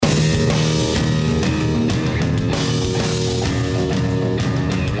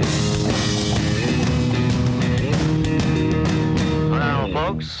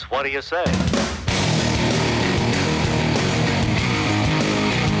Felix, what do you say?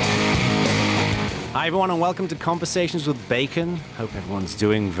 Hi, everyone, and welcome to Conversations with Bacon. Hope everyone's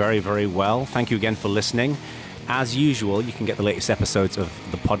doing very, very well. Thank you again for listening. As usual, you can get the latest episodes of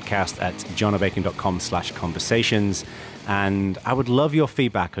the podcast at jonahbacon.com/conversations. And I would love your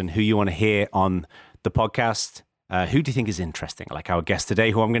feedback on who you want to hear on the podcast. Who do you think is interesting? Like our guest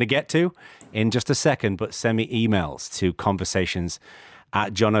today, who I'm going to get to in just a second, but send me emails to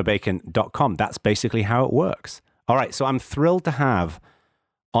conversations@jonahbacon.com. That's basically how it works. All right, so I'm thrilled to have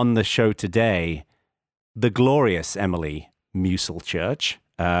on the show today the glorious Emily Musil-Church.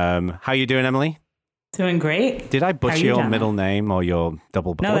 How you doing, Emily? Doing great. Did I butcher your middle name or your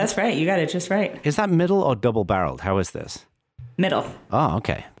double barrel? No, that's right. You got it just right. Is that middle or double barreled? How is this? Middle. Oh,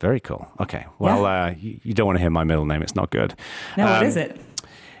 okay. Very cool. Okay. Well, Yeah. You don't want to hear my middle name. It's not good. No, what is it?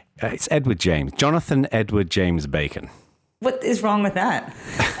 It's Edward James. Jonathan Edward James Bacon. What is wrong with that?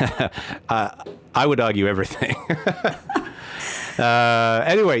 I would argue everything.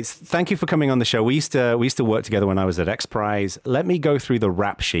 Anyways, thank you for coming on the show. We used to work together when I was at X Prize. Let me go through the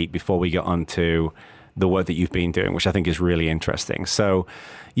rap sheet before we get on to the work that you've been doing, which I think is really interesting. So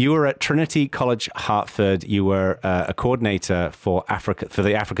you were at Trinity College, Hartford. You were a coordinator for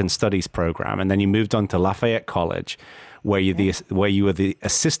the African Studies program, and then you moved on to Lafayette College, where you were the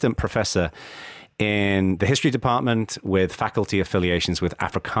assistant professor in the history department with faculty affiliations with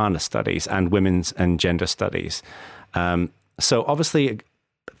Africana Studies and women's and gender studies. So obviously a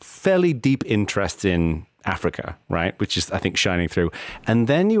fairly deep interest in Africa, right? Which is, I think, shining through. And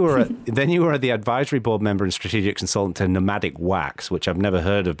then you were the advisory board member and strategic consultant to Nomadic Wax, which I've never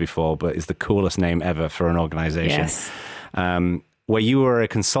heard of before, but is the coolest name ever for an organization. Yes. Where you were a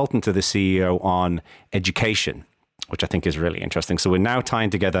consultant to the CEO on education, which I think is really interesting. So we're now tying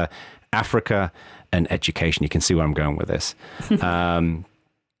together Africa and education. You can see where I'm going with this.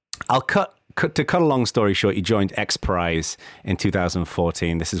 To cut a long story short, you joined X Prize in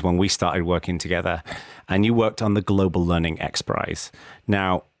 2014. This is when we started working together, and you worked on the Global Learning X Prize.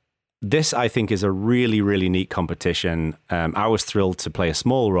 Now, this, I think, is a really, really neat competition. I was thrilled to play a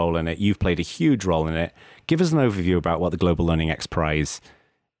small role in it. You've played a huge role in it. Give us an overview about what the Global Learning X Prize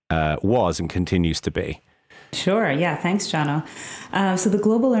was and continues to be. Sure. Yeah. Thanks, Jono. So the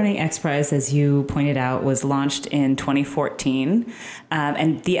Global Learning X Prize, as you pointed out, was launched in 2014.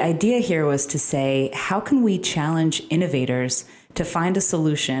 And the idea here was to say, how can we challenge innovators to find a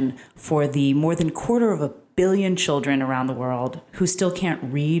solution for the more than 250 million children around the world who still can't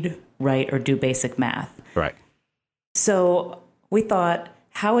read, write, or do basic math? Right. So we thought,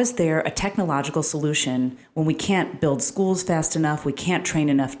 how is there a technological solution when we can't build schools fast enough, we can't train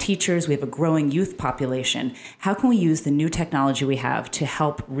enough teachers, we have a growing youth population? How can we use the new technology we have to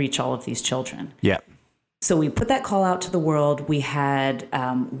help reach all of these children? Yeah. So we put that call out to the world. We had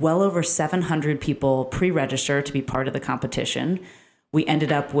well over 700 people pre-register to be part of the competition. We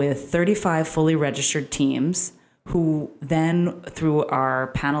ended up with 35 fully registered teams who then, through our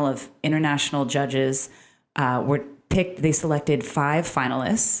panel of international judges, were picked. They selected 5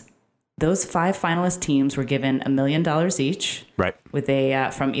 finalists. Those 5 finalist teams were given $1 million each, right, with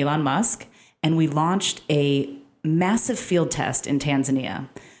from Elon Musk, and we launched a massive field test in Tanzania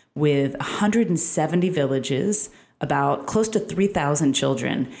with 170 villages, about close to 3,000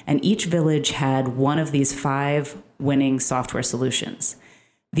 children, and each village had one of these 5 winning software solutions.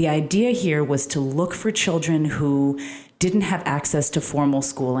 The idea here was to look for children who didn't have access to formal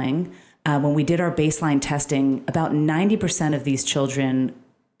schooling. When we did our baseline testing, about 90% of these children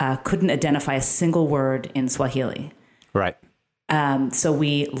couldn't identify a single word in Swahili. Right. So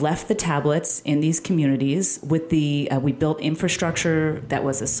we left the tablets in these communities with we built infrastructure that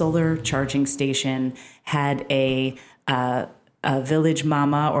was a solar charging station, had a village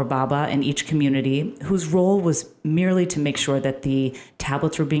mama or baba in each community whose role was merely to make sure that the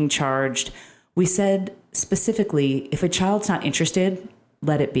tablets were being charged. We said specifically, if a child's not interested,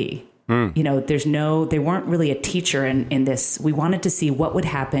 let it be. You know, they weren't really a teacher in this. We wanted to see what would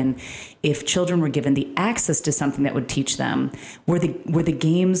happen if children were given the access to something that would teach them. Were the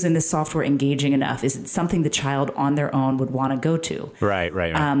games in the software engaging enough? Is it something the child on their own would want to go to? Right.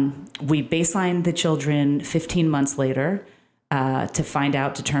 We baselined the children 15 months later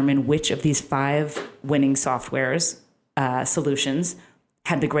to determine which of these 5 winning softwares solutions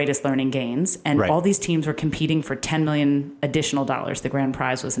had the greatest learning gains. And right. all these teams were competing for $10 million additional dollars. The grand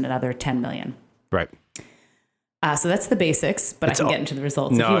prize was another $10 million. Right. So that's the basics, but I can get into the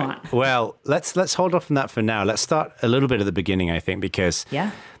results if you want. Well, let's hold off on that for now. Let's start a little bit at the beginning, I think, because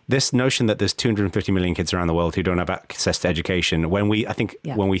this notion that there's 250 million kids around the world who don't have access to education, when we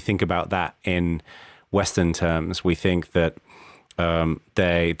think about that in Western terms, we think that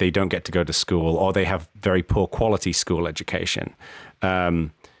they don't get to go to school, or they have very poor quality school education.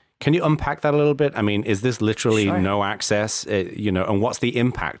 Can you unpack that a little bit? I mean, is this literally Sure. no access, and what's the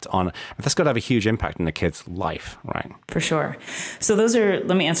impact on, that's got to have a huge impact in a kid's life, right? For sure. So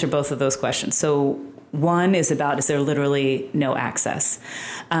let me answer both of those questions. So one is about, is there literally no access?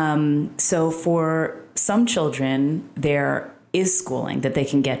 So for some children, there is schooling that they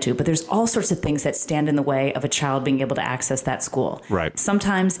can get to, but there's all sorts of things that stand in the way of a child being able to access that school. Right.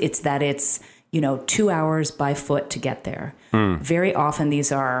 Sometimes it's 2 hours by foot to get there. Very often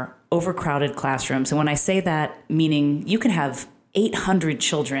these are overcrowded classrooms. And when I say that, meaning you can have 800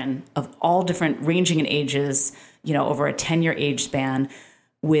 children of all different ranging in ages, over a 10-year age span,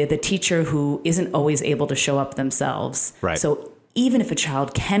 with a teacher who isn't always able to show up themselves. Right. So even if a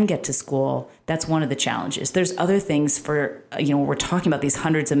child can get to school, that's one of the challenges. There's other things for, we're talking about these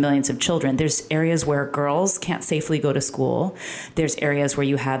hundreds of millions of children. There's areas where girls can't safely go to school. There's areas where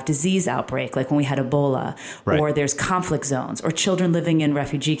you have disease outbreak, like when we had Ebola, Right. or there's conflict zones, or children living in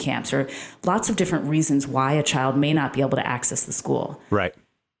refugee camps, or lots of different reasons why a child may not be able to access the school. Right.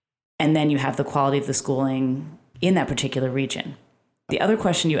 And then you have the quality of the schooling in that particular region. The other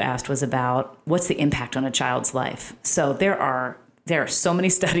question you asked was about what's the impact on a child's life. So there are so many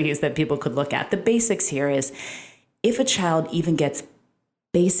studies that people could look at. The basics here is if a child even gets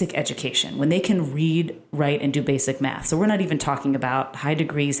basic education, when they can read, write, and do basic math. So we're not even talking about high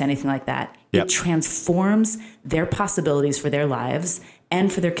degrees, anything like that. Yep. It transforms their possibilities for their lives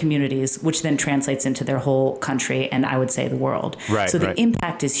and for their communities, which then translates into their whole country and I would say the world. Right, so the right.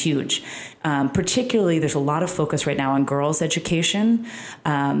 impact is huge. Particularly, there's a lot of focus right now on girls' education.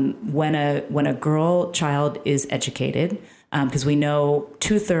 When a girl child is educated, because we know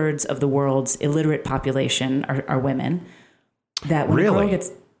 2/3 of the world's illiterate population are women, that when a girl Really?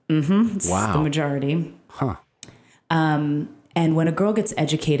 gets, it's Wow. the majority. Huh. And when a girl gets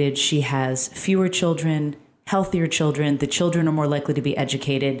educated, she has fewer children, healthier children. The children are more likely to be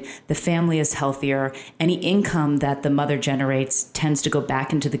educated. The family is healthier. Any income that the mother generates tends to go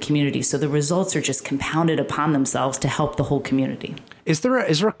back into the community. So the results are just compounded upon themselves to help the whole community. Is there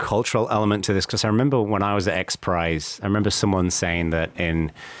a cultural element to this? Because I remember when I was at X Prize, I remember someone saying that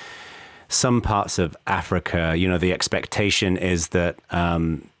in some parts of Africa, the expectation is that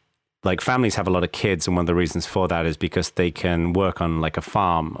like families have a lot of kids, and one of the reasons for that is because they can work on like a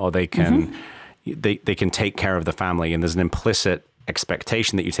farm, or they can they can take care of the family, and there's an implicit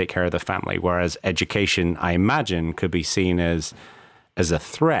expectation that you take care of the family. Whereas education, I imagine, could be seen as a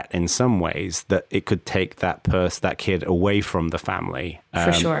threat in some ways, that it could take that kid away from the family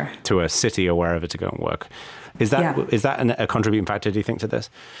For sure. to a city or wherever to go and work. Is that a contributing factor, do you think, to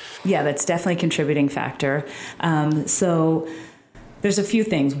this? Yeah, that's definitely a contributing factor. So there's a few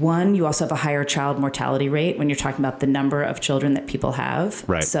things. One, you also have a higher child mortality rate when you're talking about the number of children that people have.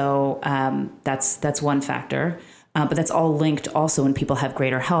 Right. So that's one factor. But that's all linked also when people have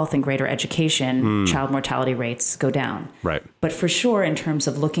greater health and greater education, child mortality rates go down. Right. But for sure, in terms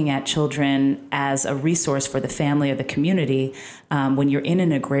of looking at children as a resource for the family or the community, when you're in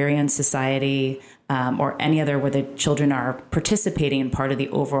an agrarian society or any other where the children are participating in part of the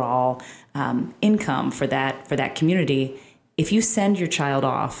overall income for that community, if you send your child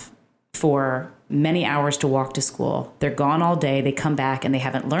off for many hours to walk to school, they're gone all day, they come back and they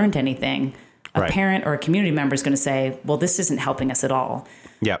haven't learned anything, a Right. parent or a community member is going to say, well, this isn't helping us at all.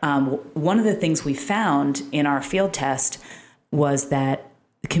 Yeah. One of the things we found in our field test was that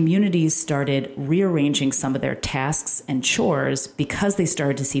communities started rearranging some of their tasks and chores because they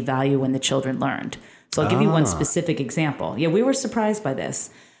started to see value when the children learned. So I'll give you one specific example. Yeah, we were surprised by this.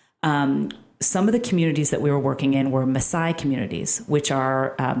 Some of the communities that we were working in were Maasai communities, which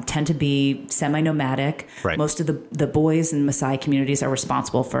are tend to be semi-nomadic. Right. Most of the boys in Maasai communities are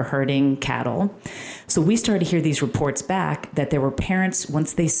responsible for herding cattle. So we started to hear these reports back that there were parents,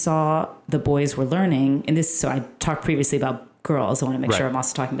 once they saw the boys were learning, and this, so I talked previously about girls. I want to make Right. sure I'm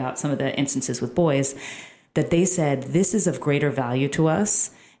also talking about some of the instances with boys, that they said, this is of greater value to us.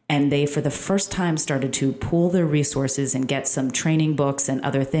 And they, for the first time, started to pool their resources and get some training books and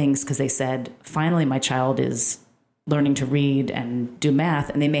other things because they said, finally, my child is learning to read and do math,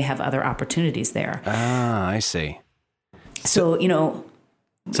 and they may have other opportunities there. I see. So,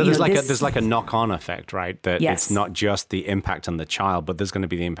 So there's like a knock-on effect, right? That Yes. it's not just the impact on the child, but there's going to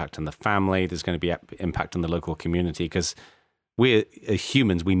be the impact on the family. There's going to be impact on the local community, because we're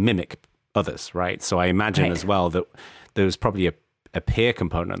humans, we mimic others, right? So I imagine Right. as well that there's probably a peer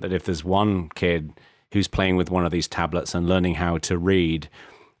component, that if there's one kid who's playing with one of these tablets and learning how to read,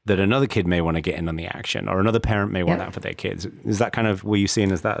 that another kid may want to get in on the action, or another parent may want that for their kids. Is that kind of, were you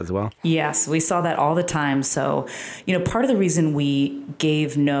seeing as that as well? Yes, we saw that all the time. So, part of the reason we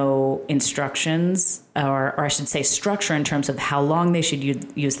gave no instructions, or I should say structure in terms of how long they should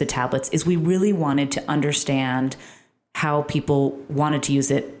use the tablets, is we really wanted to understand how people wanted to use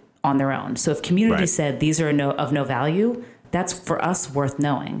it on their own. So if community said these are of no value, that's for us worth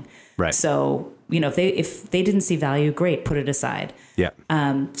knowing. Right. So, if they didn't see value, great, put it aside. Yeah.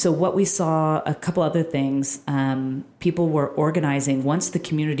 So what we saw, a couple other things, people were organizing once the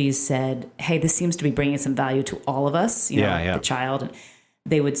communities said, hey, this seems to be bringing some value to all of us, the child.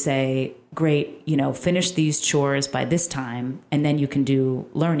 They would say, great, finish these chores by this time, and then you can do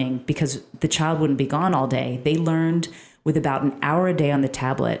learning, because the child wouldn't be gone all day. They learned with about an hour a day on the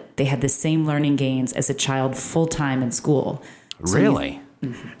tablet. They had the same learning gains as a child full-time in school. Really?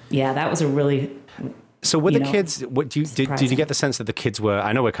 Yeah, that was a really... So were the kids, did you get the sense that the kids were,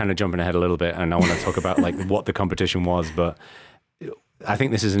 I know we're kind of jumping ahead a little bit and I want to talk about like what the competition was, but I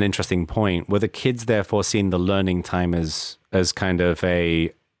think this is an interesting point. Were the kids therefore seeing the learning time as kind of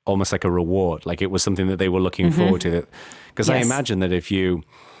almost like a reward? Like it was something that they were looking forward to? Because I imagine that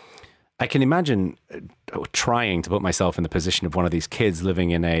I can imagine trying to put myself in the position of one of these kids living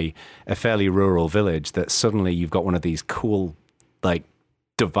in a fairly rural village, that suddenly you've got one of these cool, like,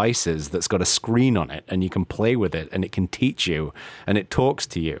 devices that's got a screen on it and you can play with it and it can teach you and it talks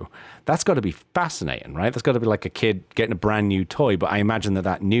to you. That's got to be fascinating, right? That's got to be like a kid getting a brand new toy, but I imagine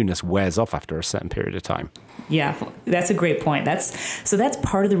that newness wears off after a certain period of time. Yeah, that's a great point. That's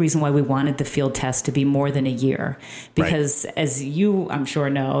part of the reason why we wanted the field test to be more than a year, because as you, I'm sure,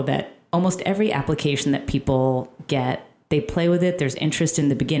 know, that almost every application that people get, they play with it. There's interest in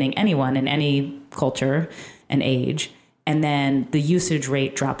the beginning, anyone in any culture and age. And then the usage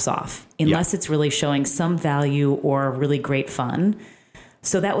rate drops off unless it's really showing some value or really great fun.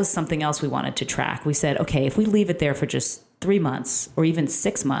 So that was something else we wanted to track. We said, okay, if we leave it there for just 3 months or even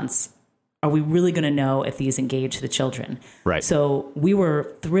 6 months, are we really going to know if these engage the children? Right. So we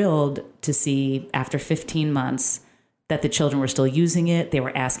were thrilled to see after 15 months that the children were still using it. They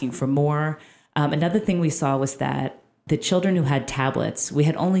were asking for more. Another thing we saw was that the children who had tablets, we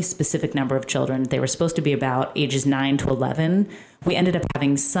had only a specific number of children. They were supposed to be about ages 9 to 11. We ended up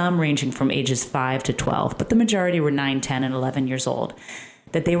having some ranging from ages 5 to 12, but the majority were 9, 10, and 11 years old.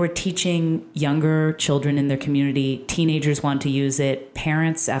 That they were teaching younger children in their community. Teenagers wanted to use it.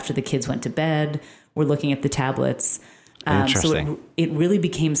 Parents, after the kids went to bed, were looking at the tablets. Interesting. So it really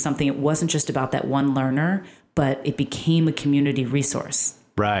became something. It wasn't just about that one learner, but it became a community resource.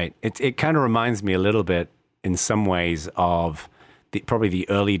 Right. It kind of reminds me a little bit in some ways of probably the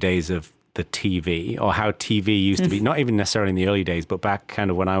early days of the TV, or how TV used to be, not even necessarily in the early days, but back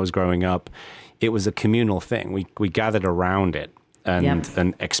kind of when I was growing up, it was a communal thing. We gathered around it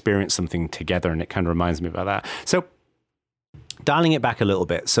and experienced something together, and it kind of reminds me about that. So dialing it back a little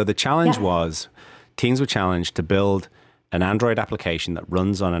bit. So the challenge was, teens were challenged to build an Android application that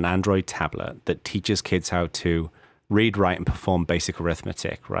runs on an Android tablet that teaches kids how to read, write, and perform basic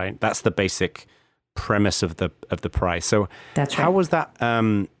arithmetic, right? That's the basic premise of the prize. So that's right. How was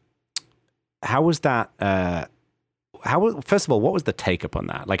that first of all, what was the take up on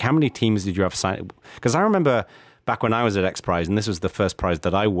that? Like, how many teams did you have signed? Because I remember back when I was at X Prize, and this was the first prize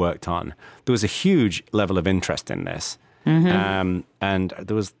that I worked on, there was a huge level of interest in this. And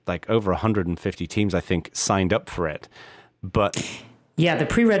there was like over 150 teams, I think, signed up for it. But yeah, the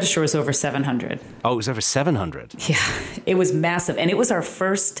pre-register was over 700. Oh, it was over 700. Yeah, it was massive. And it was our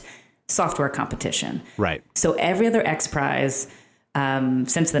first software competition. Right. So every other X Prize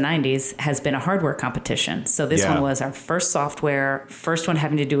since the 90s has been a hardware competition. So this one was our first software, first one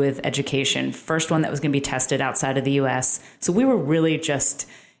having to do with education, first one that was going to be tested outside of the US. So we were really just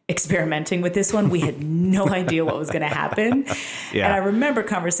experimenting with this one. We had no idea what was going to happen. And I remember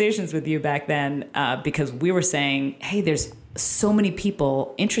conversations with you back then because we were saying, hey, there's so many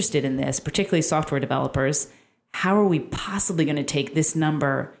people interested in this, particularly software developers. How are we possibly going to take this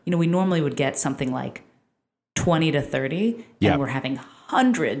number? We normally would get something like 20 to 30, and we're having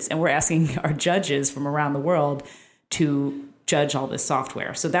hundreds, and we're asking our judges from around the world to judge all this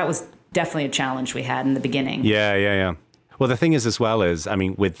software. So that was definitely a challenge we had in the beginning. Yeah. Well, the thing is, as well as, I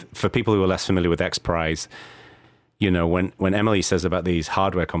mean, for people who are less familiar with X Prize, when Emily says about these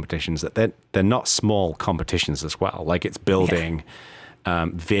hardware competitions, that they're not small competitions as well. Like, it's building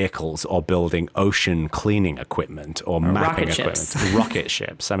vehicles, or building ocean cleaning equipment, or mapping equipment, rocket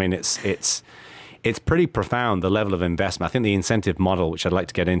ships. I mean, it's pretty profound, the level of investment. I think the incentive model, which I'd like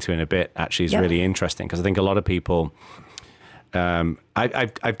to get into in a bit, actually is really interesting, because I think a lot of people,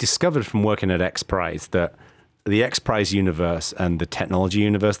 I've discovered from working at X Prize that the X Prize universe and the technology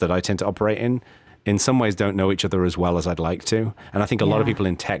universe that I tend to operate in some ways don't know each other as well as I'd like to. And I think a lot of people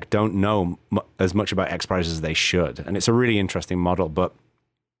in tech don't know as much about X Prize as they should. And it's a really interesting model. But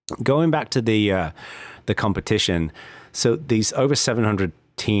going back to the competition, so these over 700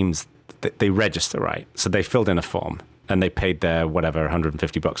 teams, they register, right? So they filled in a form and they paid their whatever,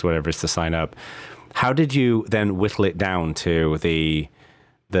 $150, whatever it is to sign up. How did you then whittle it down to the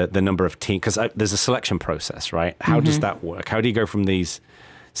number of teams? Because there's a selection process, right? How does that work? How do you go from these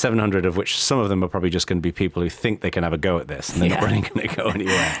 700, of which some of them are probably just going to be people who think they can have a go at this and they're not really going to go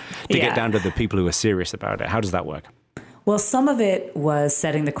anywhere, to get down to the people who are serious about it? How does that work? Well, some of it was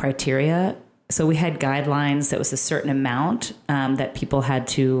setting the criteria. So we had guidelines that was a certain amount that people had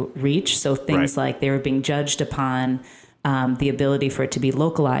to reach. So things like they were being judged upon the ability for it to be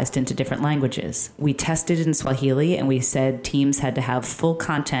localized into different languages. We tested in Swahili, and we said teams had to have full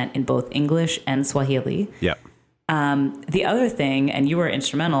content in both English and Swahili. Yeah. The other thing, and you were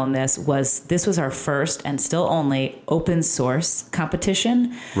instrumental in this was our first and still only open source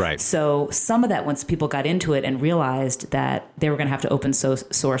competition. Right. So some of that, once people got into it and realized that they were going to have to open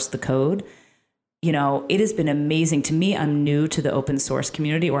source the code, you know, it has been amazing to me. I'm new to the open source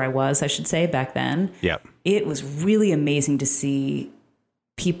community, or I should say, back then. Yeah. It was really amazing to see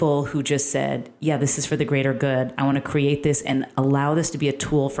people who just said, yeah, this is for the greater good. I want to create this and allow this to be a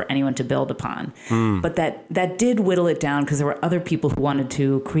tool for anyone to build upon. But that did whittle it down, because there were other people who wanted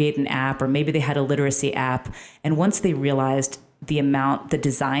to create an app, or maybe they had a literacy app. And once they realized the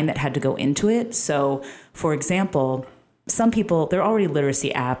design that had to go into it. So, for example, some people, they're already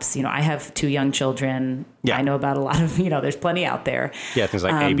literacy apps. You know, I have 2 young children. Yeah. I know about a lot of, there's plenty out there. Yeah, things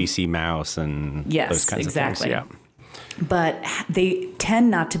like ABC Mouse and those kinds of things. Yeah. But they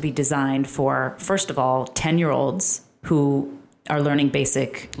tend not to be designed for, first of all, 10-year-olds who are learning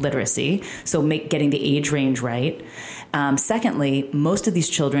basic literacy. So getting the age range right. Secondly, most of these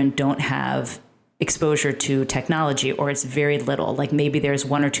children don't have exposure to technology, or it's very little. Like maybe there's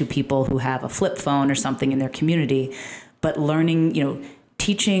 1 or 2 people who have a flip phone or something in their community, but learning,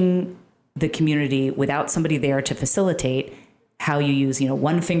 teaching the community without somebody there to facilitate how you use,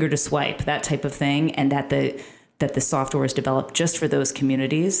 one finger to swipe, that type of thing, and that the software is developed just for those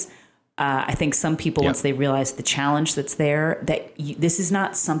communities. I think some people, once they realize the challenge that's there, that this is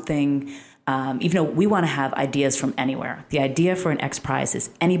not something, even though we want to have ideas from anywhere. The idea for an X Prize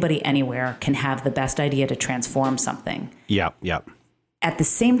is anybody anywhere can have the best idea to transform something. Yeah. At the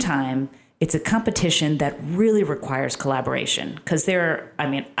same time, it's a competition that really requires collaboration, because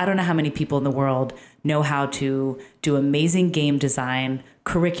I don't know how many people in the world know how to do amazing game design,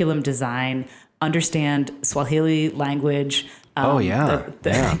 curriculum design, understand Swahili language,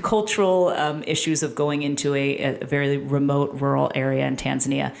 the cultural issues of going into a very remote rural area in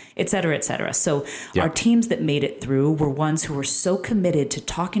Tanzania, et cetera, et cetera. So our teams that made it through were ones who were so committed to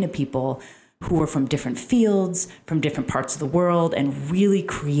talking to people who were from different fields, from different parts of the world, and really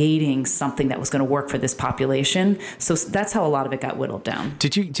creating something that was going to work for this population. So that's how a lot of it got whittled down.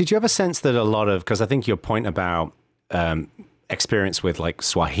 Did you have a sense that a lot of, because I think your point about experience with like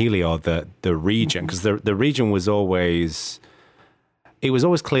Swahili or the region, because the region was always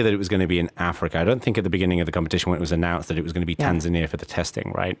clear that it was going to be in Africa. I don't think at the beginning of the competition when it was announced that it was going to be Tanzania for the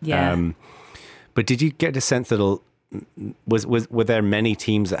testing, right? Yeah. But did you get a sense that were there many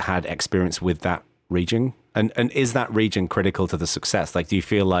teams that had experience with that region? And is that region critical to the success? Like, do you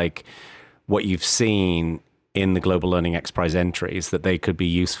feel like what you've seen in the Global Learning X Prize entries, that they could be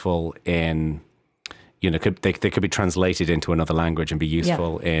useful in, they could be translated into another language and be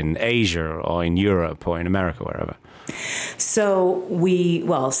useful in Asia or in Europe or in America, wherever? So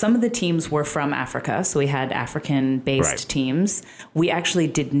some of the teams were from Africa. So we had African-based teams. We actually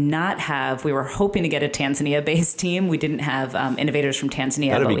did not have, we were hoping to get a Tanzania-based team. We didn't have innovators from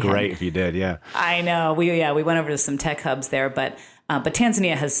Tanzania. That'd be great if you did, yeah. I know. We went over to some tech hubs there, but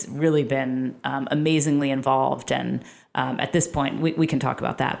Tanzania has really been amazingly involved, and at this point, we can talk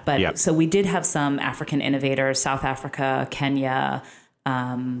about that. But so we did have some African innovators, South Africa, Kenya,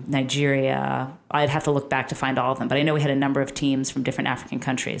 Nigeria. I'd have to look back to find all of them, but I know we had a number of teams from different African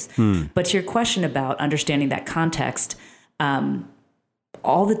countries. But to your question about understanding that context,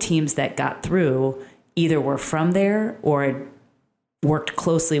 all the teams that got through either were from there or worked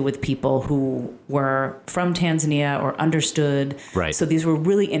closely with people who were from Tanzania or understood. Right. So these were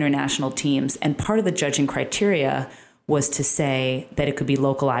really international teams. And part of the judging criteria was to say that it could be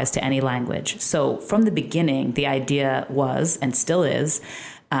localized to any language. So from the beginning, the idea was, and still is,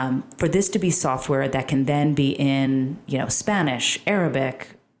 for this to be software that can then be in, Spanish,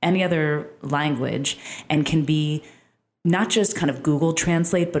 Arabic, any other language, and can be not just kind of Google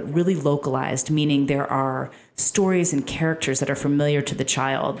Translate, but really localized, meaning there are stories and characters that are familiar to the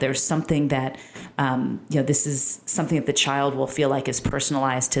child. There's something that, this is something that the child will feel like is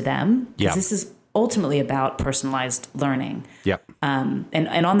personalized to them. Yeah. This is ultimately about personalized learning. Yep.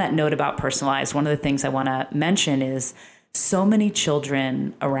 And on that note about personalized, one of the things I want to mention is so many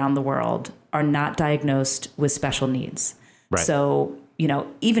children around the world are not diagnosed with special needs. Right. So,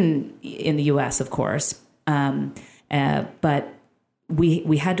 even in the US, of course, but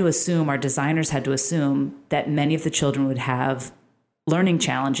we had to assume, our designers had to assume that many of the children would have learning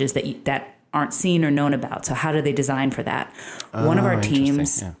challenges that aren't seen or known about. So how do they design for that? One of our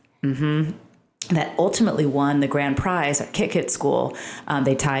teams that ultimately won the grand prize at KitKat School,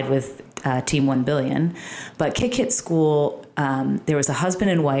 they tied with Team 1 Billion. But KitKat School, there was a husband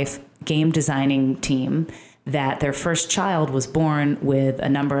and wife game designing team that their first child was born with a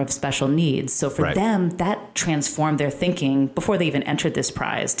number of special needs. So for them, that transformed their thinking before they even entered this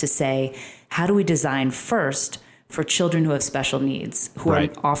prize to say, how do we design first for children who have special needs, who are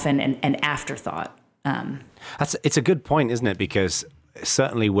often an afterthought? It's a good point, isn't it? Because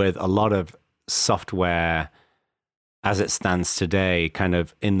certainly with a lot of software as it stands today, kind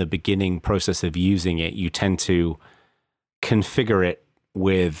of in the beginning process of using it, you tend to configure it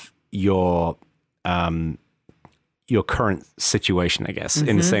with your current situation, I guess,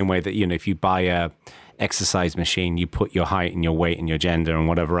 in the same way that, if you buy a exercise machine, you put your height and your weight and your gender and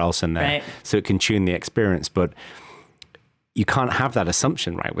whatever else in there so it can tune the experience. But you can't have that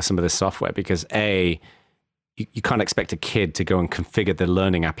assumption, right, with some of this software because you can't expect a kid to go and configure the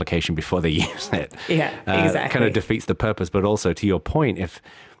learning application before they use it. Yeah, exactly. It kind of defeats the purpose. But also, to your point,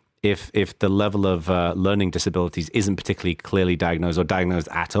 if the level of learning disabilities isn't particularly clearly diagnosed or diagnosed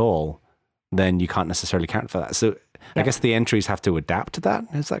at all, then you can't necessarily count for that. So I guess the entries have to adapt to that.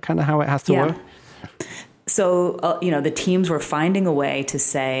 Is that kind of how it has to work? So, the teams were finding a way to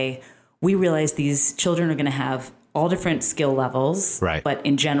say, we realize these children are going to have all different skill levels, but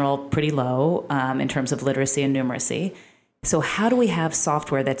in general, pretty low in terms of literacy and numeracy. So how do we have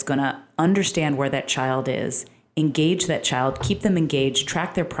software that's going to understand where that child is, engage that child, keep them engaged,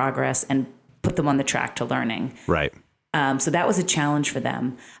 track their progress, and put them on the track to learning? Right. So that was a challenge for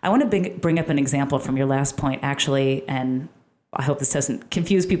them. I want to bring up an example from your last point, actually, and I hope this doesn't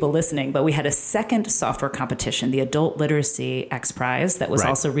confuse people listening, but we had a second software competition, the Adult Literacy X Prize, that was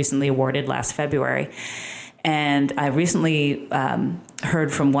also recently awarded last February. And I recently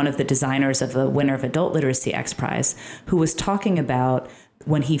heard from one of the designers of the winner of Adult Literacy X Prize, who was talking about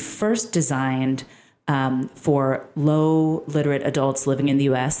when he first designed for low literate adults living in the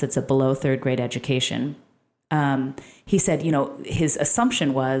U.S., that's a below third grade education. He said, his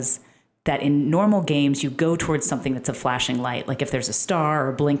assumption was that in normal games, you go towards something that's a flashing light. Like if there's a star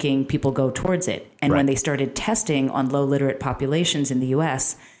or blinking, people go towards it. And when they started testing on low literate populations in the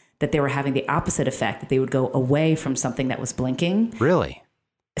U.S., that they were having the opposite effect, that they would go away from something that was blinking. Really?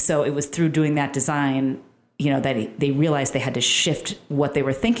 So it was through doing that design, that they realized they had to shift what they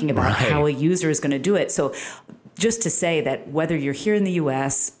were thinking about, how a user is going to do it. So just to say that whether you're here in the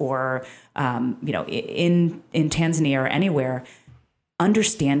U.S. or, in Tanzania or anywhere,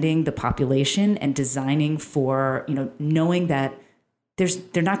 understanding the population and designing for, knowing that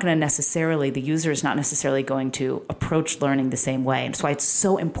they're not going to necessarily, the user is not necessarily going to approach learning the same way. And that's why it's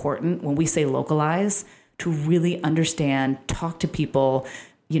so important when we say localize to really understand, talk to people,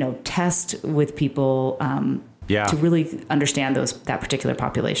 test with people to really understand that particular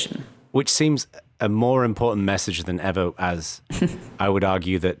population. Which seems a more important message than ever, as I would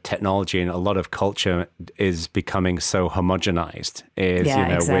argue that technology and a lot of culture is becoming so homogenized.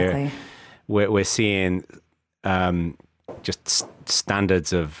 Exactly. We're seeing just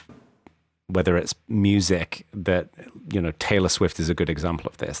standards of whether it's music that, Taylor Swift is a good example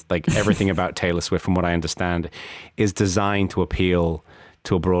of this. Like everything about Taylor Swift, from what I understand, is designed to appeal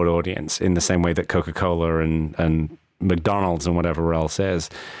to a broad audience in the same way that Coca-Cola and McDonald's and whatever else is.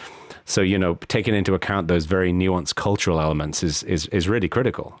 So, taking into account those very nuanced cultural elements is really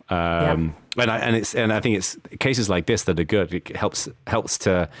critical. And I think it's cases like this that are good. It helps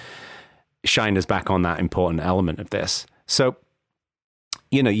to shine us back on that important element of this. So,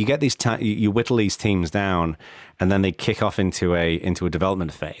 you get these you whittle these teams down, and then they kick off into a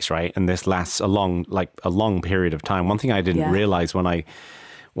development phase, right? And this lasts a long period of time. One thing I didn't realize when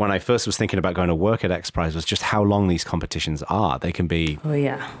I first was thinking about going to work at X Prize was just how long these competitions are. They can be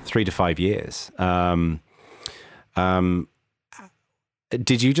 3 to 5 years.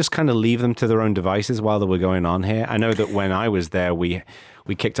 Did you just kind of leave them to their own devices while they were going on here? I know that when I was there, we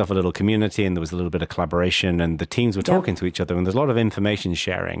kicked off a little community and there was a little bit of collaboration and the teams were talking to each other and there's a lot of information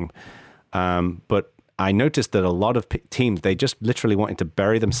sharing. But I noticed that a lot of teams, they just literally wanted to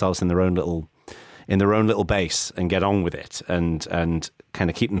bury themselves in their own little base and get on with it and kind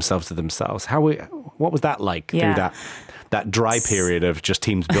of keep themselves to themselves. What was that like through that dry period of just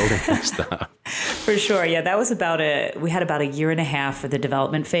teams building stuff? For sure. Yeah, that was we had about a year and a half for the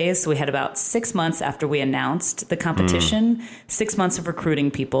development phase. So we had about 6 months after we announced the competition, 6 months of recruiting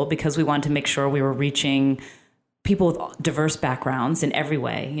people because we wanted to make sure we were reaching people with diverse backgrounds in every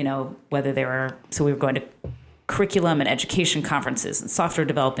way, whether we were going to curriculum and education conferences and software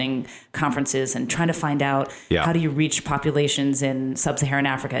developing conferences and trying to find out how do you reach populations in sub-Saharan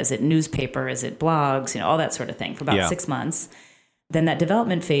Africa? Is it newspaper? Is it blogs? All that sort of thing for about 6 months. Then that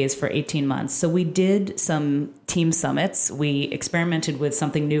development phase for 18 months. So we did some team summits. We experimented with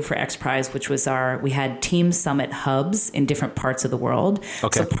something new for XPRIZE, which was we had team summit hubs in different parts of the world.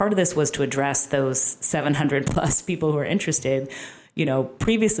 Okay. So part of this was to address those 700 plus people who are interested.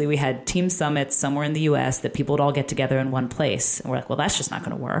 Previously we had team summits somewhere in the US that people would all get together in one place. And we're like, well, that's just not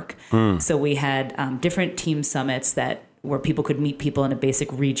going to work. So we had different team summits where people could meet people in a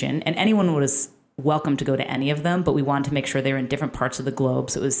basic region, and anyone was welcome to go to any of them, but we wanted to make sure they were in different parts of the globe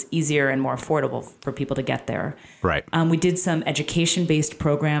so it was easier and more affordable for people to get there. Right. We did some education-based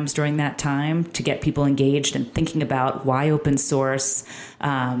programs during that time to get people engaged and thinking about why open source,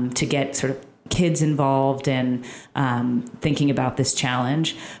 to get sort of kids involved and thinking about this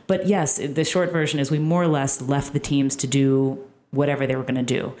challenge. But yes, the short version is we more or less left the teams to do whatever they were going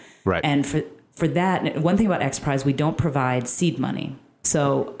to do. Right. And for that, one thing about XPRIZE, we don't provide seed money.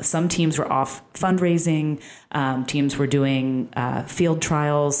 So some teams were off fundraising, teams were doing field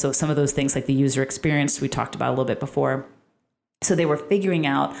trials. So some of those things like the user experience we talked about a little bit before. So they were figuring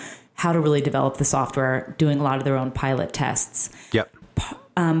out how to really develop the software, doing a lot of their own pilot tests. Yep.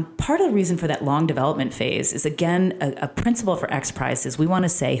 Part of the reason for that long development phase is, again, a principle for XPRIZE is we want to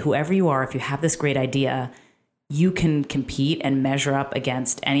say, whoever you are, if you have this great idea, you can compete and measure up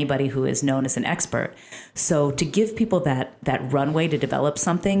against anybody who is known as an expert. So to give people that runway to develop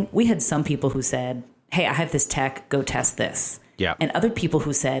something, we had some people who said, hey, I have this tech, go test this. Yeah. And other people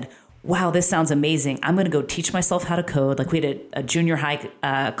who said, wow, this sounds amazing. I'm going to go teach myself how to code. Like we had a junior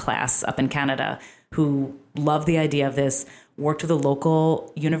high class up in Canada who loved the idea of this, worked with a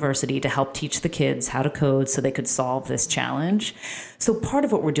local university to help teach the kids how to code so they could solve this challenge. So part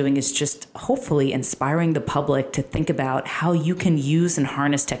of what we're doing is just hopefully inspiring the public to think about how you can use and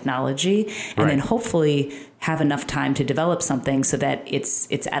harness technology and then hopefully have enough time to develop something so that it's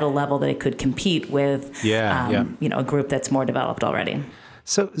at a level that it could compete with a group that's more developed already.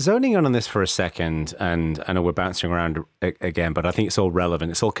 So zoning in on this for a second, and I know we're bouncing around again, but I think it's all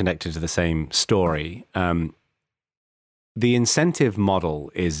relevant. It's all connected to the same story. The incentive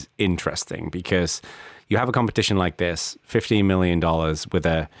model is interesting because you have a competition like this, $15 million with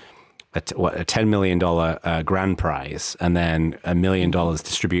a $10 million grand prize, and then $1 million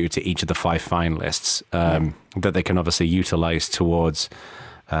distributed to each of the 5 finalists that they can obviously utilize towards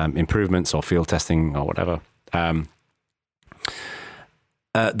improvements or field testing or whatever.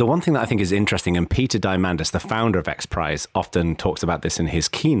 The one thing that I think is interesting, and Peter Diamandis, the founder of XPRIZE, often talks about this in his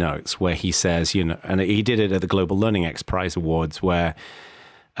keynotes, where he says, and he did it at the Global Learning XPRIZE Awards, where,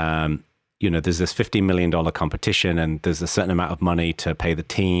 there's this $15 million competition and there's a certain amount of money to pay the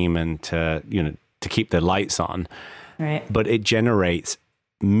team and to keep the lights on. Right. But it generates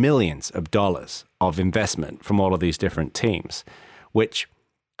millions of dollars of investment from all of these different teams, which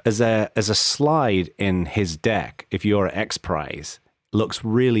as a slide in his deck, if you're at XPRIZE, looks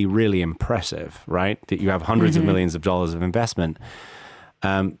really, really impressive, right? That you have hundreds of millions of dollars of investment.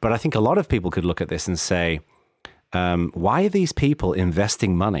 But I think a lot of people could look at this and say, why are these people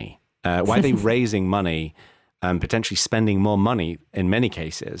investing money? Why are they raising money and potentially spending more money in many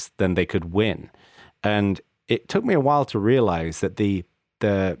cases than they could win? And it took me a while to realize that the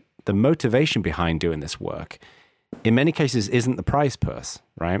motivation behind doing this work, in many cases, isn't the prize purse,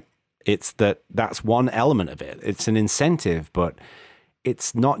 right? It's that's one element of it. It's an incentive, but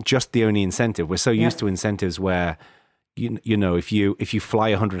it's not just the only incentive. We're so used to incentives where, if you fly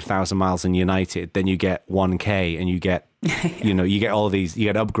 100,000 miles in United, then you get 1K and you get, you get all these, you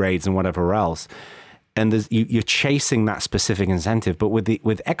get upgrades and whatever else. And you're chasing that specific incentive. But with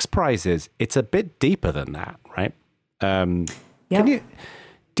XPRIZEs, it's a bit deeper than that, right? Do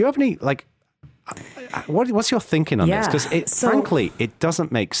you have any, what's your thinking on this? Because frankly, it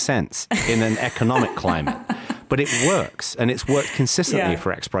doesn't make sense in an economic climate. But it works, and it's worked consistently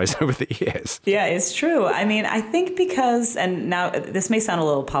for XPRIZE over the years. Yeah, it's true. I mean, I think because, and now this may sound a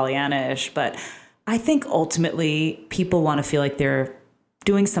little Pollyanna-ish, but I think ultimately people want to feel like they're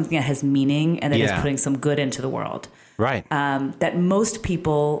doing something that has meaning and that is putting some good into the world. Right. That most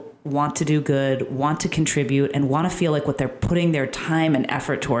people want to do good, want to contribute, and want to feel like what they're putting their time and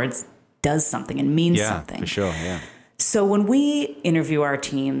effort towards does something and means something. Yeah, for sure, yeah. So when we interview our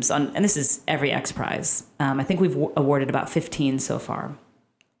teams, and this is every X Prize, I think we've awarded about 15 so far.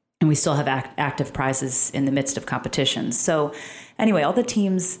 And we still have active prizes in the midst of competitions. So anyway, all the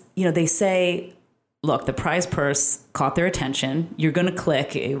teams, they say, look, the prize purse caught their attention. You're going to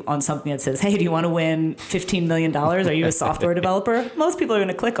click on something that says, hey, do you want to win $15 million? Are you a software developer? Most people are going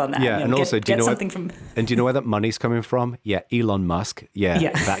to click on that. Yeah, and also, do you know and do you know where that money's coming from? Yeah, Elon Musk.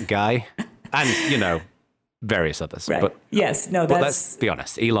 Yeah. That guy. And, various others. Right. But let's be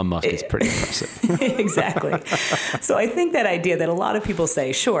honest. Elon Musk is pretty impressive. Exactly. So I think that idea that a lot of people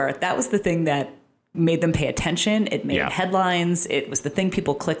say, sure, that was the thing that made them pay attention. It made headlines. It was the thing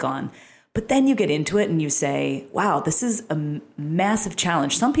people click on. But then you get into it and you say, wow, this is a massive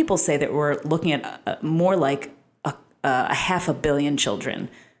challenge. Some people say that we're looking at more like a 500 million children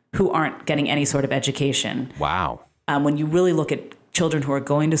who aren't getting any sort of education. Wow. When you really look at children who are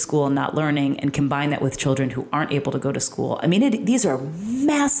going to school and not learning and combine that with children who aren't able to go to school. I mean, these are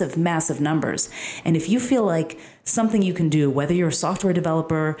massive, massive numbers. And if you feel like something you can do, whether you're a software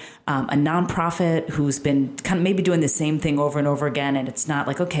developer, a nonprofit who's been kind of maybe doing the same thing over and over again, and it's not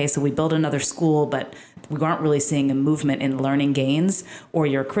like, okay, so we build another school, but we aren't really seeing a movement in learning gains, or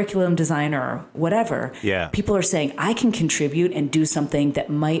you're a curriculum designer or whatever, people are saying, I can contribute and do something that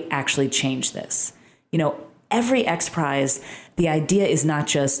might actually change this. Every X Prize, the idea is not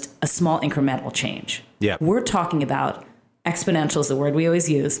just a small incremental change. Yeah. We're talking about exponential is the word we always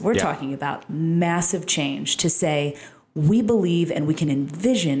use. We're talking about massive change to say we believe and we can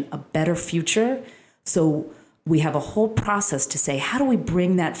envision a better future. So we have a whole process to say, how do we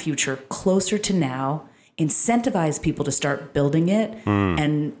bring that future closer to now, incentivize people to start building it,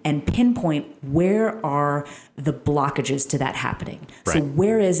 and pinpoint where are the blockages to that happening. Right. So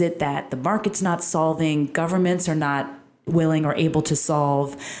where is it that the market's not solving, governments are not willing or able to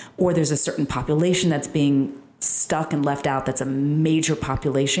solve, or there's a certain population that's being stuck and left out that's a major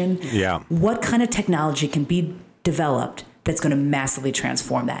population? Yeah. What kind of technology can be developed that's going to massively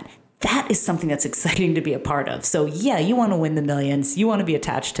transform that? That is something that's exciting to be a part of. So yeah, you want to win the millions, you want to be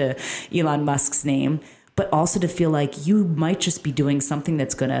attached to Elon Musk's name, but also to feel like you might just be doing something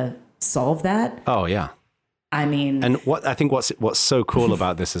that's going to solve that. Oh, yeah. I mean... And I think what's so cool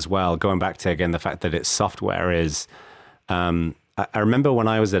about this as well, going back to, again, the fact that it's software is... I remember when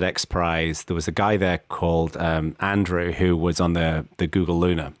I was at X Prize, there was a guy there called Andrew who was on the Google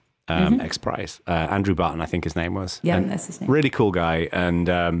Lunar X Prize. Andrew Barton, I think his name was. Yeah, that's his name. Really cool guy.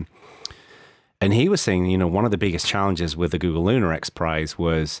 And he was saying, one of the biggest challenges with the Google Lunar X Prize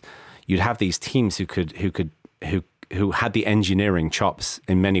was you'd have these teams who had the engineering chops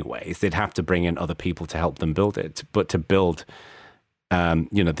in many ways. They'd have to bring in other people to help them build it. But to build,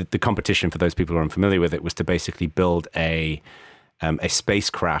 the competition for those people who are unfamiliar with it was to basically build a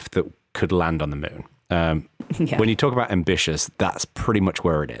spacecraft that could land on the moon. When you talk about ambitious, that's pretty much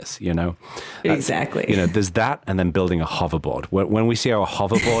where it is, Exactly. There's that, and then building a hoverboard. When we see our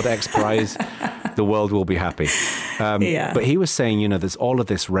hoverboard X Prize, the world will be happy. But he was saying, there's all of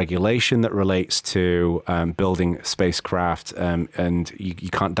this regulation that relates to building spacecraft, and you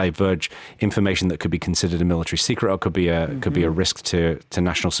can't diverge information that could be considered a military secret or could be a risk to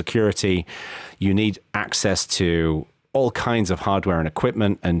national security. You need access to all kinds of hardware and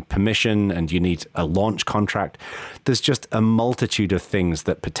equipment and permission, and you need a launch contract. There's just a multitude of things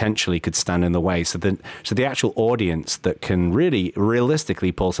that potentially could stand in the way. So the actual audience that can really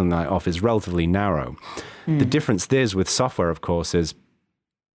realistically pull something like off is relatively narrow. The difference is with software, of course, is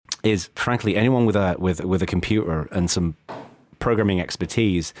frankly anyone with a computer and some programming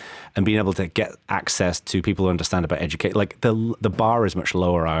expertise and being able to get access to people who understand about education. Like the bar is much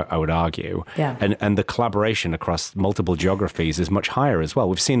lower, I would argue. Yeah. And the collaboration across multiple geographies is much higher as well.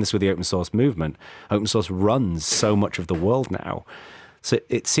 We've seen this with the open source movement. Open source runs so much of the world now. So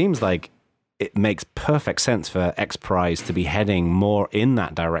it seems like it makes perfect sense for X Prize to be heading more in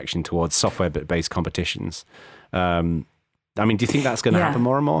that direction towards software-based competitions. Do you think that's going to happen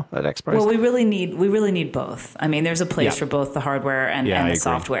more and more at X Prize? Well, we really need both. I mean, there's a place for both the hardware and the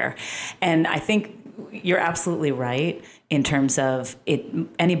software. And I think you're absolutely right in terms of it.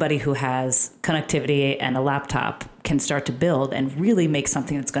 Anybody who has connectivity and a laptop can start to build and really make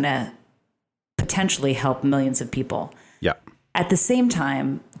something that's going to potentially help millions of people. Yeah. At the same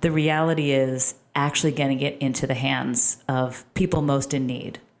time, the reality is actually getting it into the hands of people most in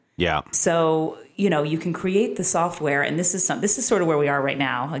need. Yeah. So, you can create the software, and this is sort of where we are right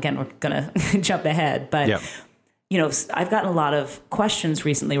now. Again, we're going to jump ahead, but I've gotten a lot of questions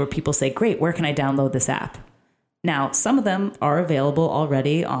recently where people say, "Great, where can I download this app?" Now, some of them are available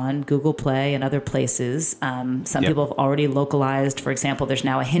already on Google Play and other places. Some people have already localized. For example, there's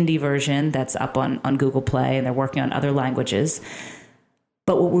now a Hindi version that's up on Google Play, and they're working on other languages.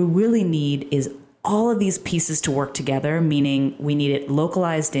 But what we really need is all of these pieces to work together, meaning we need it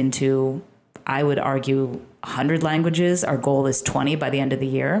localized into, I would argue, 100 languages. Our goal is 20 by the end of the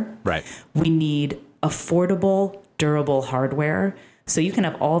year. Right. We need affordable, durable hardware. So you can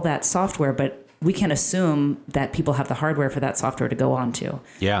have all that software, but we can assume that people have the hardware for that software to go on to.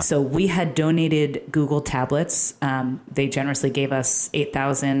 Yeah. So we had donated Google tablets. They generously gave us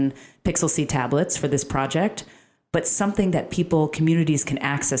 8,000 Pixel C tablets for this project, but something that communities can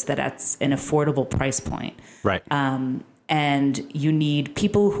access that at an affordable price point. Right. And you need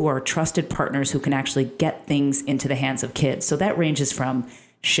people who are trusted partners who can actually get things into the hands of kids. So that ranges from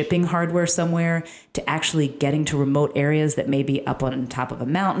shipping hardware somewhere to actually getting to remote areas that may be up on top of a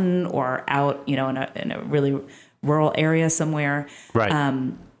mountain or out, in a really rural area somewhere. Right.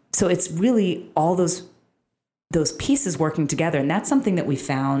 So it's really all those pieces working together. And that's something that we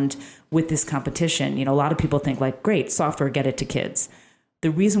found with this competition. A lot of people think like, great, software, get it to kids.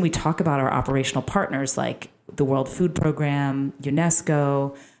 The reason we talk about our operational partners like the World Food Program,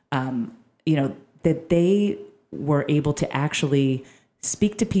 UNESCO, that they were able to actually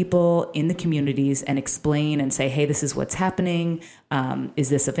speak to people in the communities and explain and say, hey, this is what's happening. Is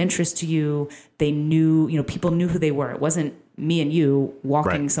this of interest to you? They knew, people knew who they were. It wasn't me and you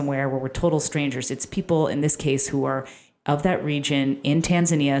walking somewhere where we're total strangers. It's people in this case who are of that region in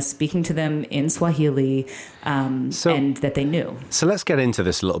Tanzania, speaking to them in Swahili, and that they knew. So let's get into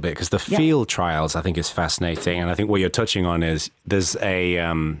this a little bit because the field trials I think is fascinating. And I think what you're touching on is there's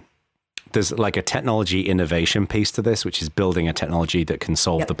like a technology innovation piece to this, which is building a technology that can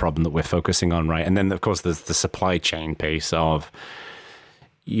solve the problem that we're focusing on, right? And then, of course, there's the supply chain piece of,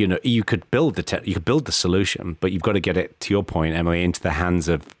 you could build the solution, but you've got to get it, to your point, Emily, into the hands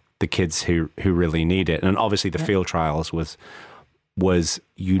of the kids who really need it. And obviously, the field trials was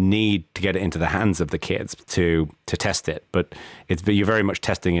you need to get it into the hands of the kids to test it, but you're very much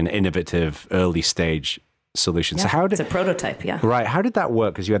testing an innovative early stage solution. Yeah, so it's a prototype, Right. How did that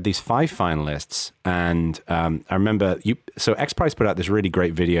work? Because you had these 5 finalists, and I remember so X Prize put out this really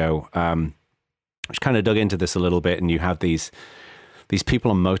great video, which kind of dug into this a little bit, and you have these people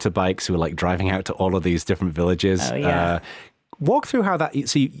on motorbikes who are like driving out to all of these different villages. Oh, yeah. Walk through how that.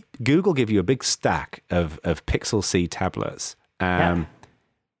 So Google give you a big stack of Pixel C tablets.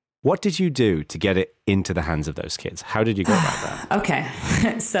 What did you do to get it into the hands of those kids? How did you go about that?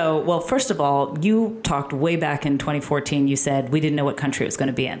 Okay. So, well, first of all, you talked way back in 2014. You said we didn't know what country it was going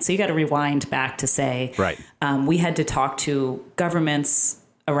to be in. So you got to rewind back to say, we had to talk to governments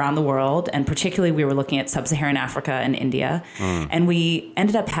around the world. And particularly, we were looking at sub-Saharan Africa and India. And we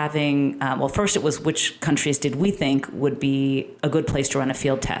ended up having, first it was which countries did we think would be a good place to run a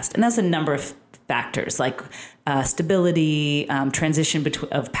field test? And that's a number of factors like stability, transition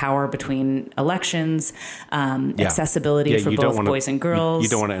of power between elections, accessibility for both boys and girls. You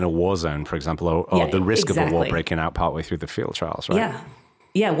don't want it in a war zone, for example, or the risk of a war breaking out partway through the field trials, right? Yeah.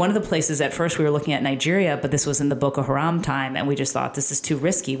 Yeah, one of the places at first we were looking at Nigeria, but this was in the Boko Haram time, and we just thought this is too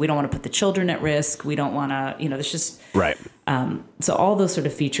risky. We don't want to put the children at risk. We don't want to, there's just... Right. So all those sort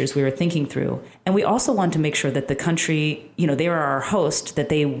of features we were thinking through. And we also wanted to make sure that the country, they were our host, that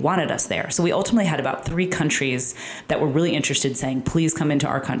they wanted us there. So we ultimately had about 3 countries that were really interested in saying, please come into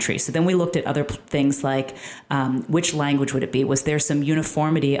our country. So then we looked at other things like which language would it be? Was there some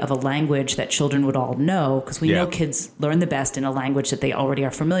uniformity of a language that children would all know? Because we know kids learn the best in a language that they already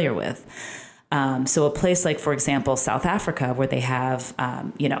are familiar with. So a place like, for example, South Africa, where they have,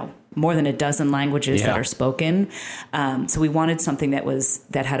 more than a dozen languages that are spoken. So we wanted something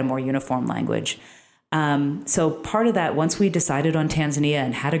that had a more uniform language. So part of that, once we decided on Tanzania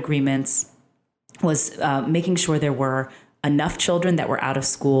and had agreements, was making sure there were enough children that were out of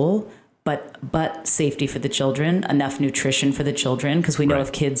school, but safety for the children, enough nutrition for the children, because we know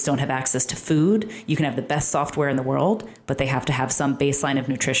if kids don't have access to food, you can have the best software in the world, but they have to have some baseline of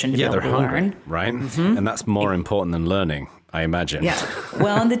nutrition to be able to hungry, learn. Right? Mm-hmm. And that's more important than learning, I imagine. Yeah.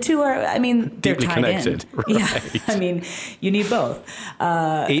 Well, and the two are, they're deeply tied connected. in. Right. Yeah. You need both.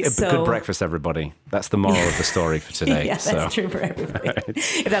 Eat a good breakfast, everybody. That's the moral of the story for today. Yeah, that's true for everybody. Right.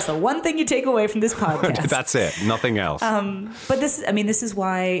 If that's the one thing you take away from this podcast. That's it. Nothing else. But this is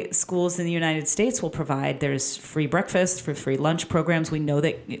why schools in the United States will provide, there's free breakfast, free lunch programs. We know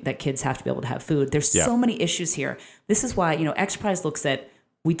that kids have to be able to have food. There's so many issues here. This is why, X Prize looks at,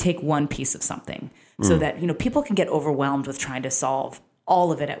 we take one piece of something so that, people can get overwhelmed with trying to solve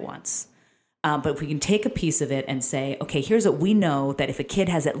all of it at once. But if we can take a piece of it and say, okay, here's what we know, that if a kid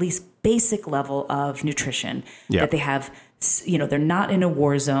has at least basic level of nutrition, that they have, they're not in a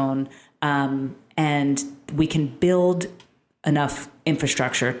war zone, and we can build enough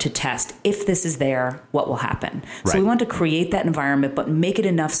infrastructure to test if this is there, what will happen. So we want to create that environment, but make it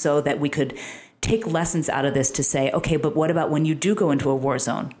enough so that we could take lessons out of this to say, okay, but what about when you do go into a war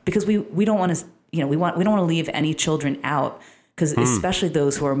zone? Because we don't want to, we don't want to leave any children out, because especially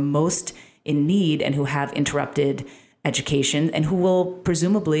those who are most in need and who have interrupted education and who will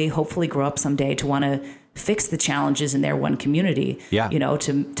presumably, hopefully grow up someday to want to fix the challenges in their one community,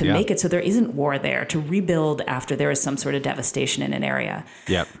 to make it so there isn't war there, to rebuild after there is some sort of devastation in an area.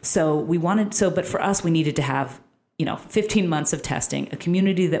 But for us, we needed to have, 15 months of testing, a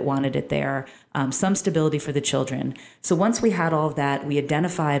community that wanted it there, some stability for the children. So once we had all of that, we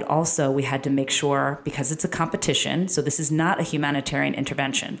identified also we had to make sure, because it's a competition, so this is not a humanitarian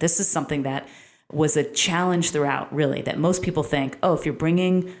intervention. This is something that was a challenge throughout, really, that most people think, oh, if you're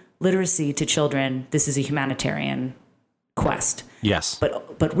bringing literacy to children, this is a humanitarian quest. Yes.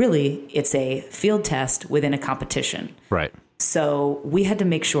 But really, it's a field test within a competition. Right. So we had to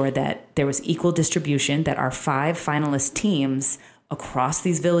make sure that there was equal distribution, that our 5 finalist teams across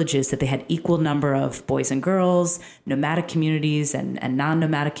these villages, that they had equal number of boys and girls, nomadic communities and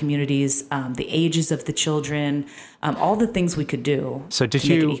non-nomadic communities, the ages of the children, all the things we could do. So did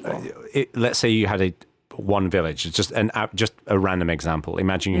let's say you had one village, just a random example.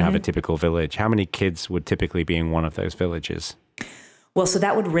 Imagine you have a typical village. How many kids would typically be in one of those villages? Well, so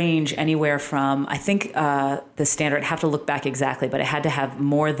that would range anywhere from, I think the standard, I'd have to look back exactly, but it had to have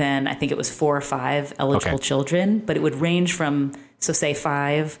more than, I think it was 4 or 5 eligible children, but it would range from, so say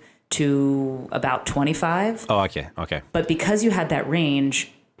 5 to about 25. Oh, okay. But because you had that range,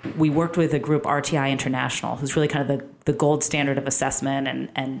 we worked with a group, RTI International, who's really kind of the gold standard of assessment,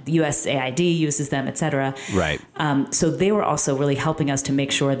 and USAID uses them, et cetera. Right. So they were also really helping us to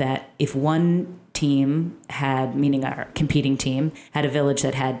make sure that if one team had, meaning our competing team, had a village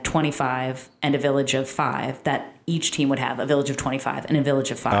that had 25 and a village of 5, that each team would have a village of 25 and a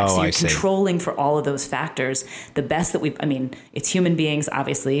village of 5. So you're controlling for all of those factors. The best that it's human beings,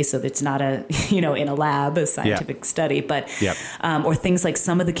 obviously, so it's not in a lab, a scientific study, but, or things like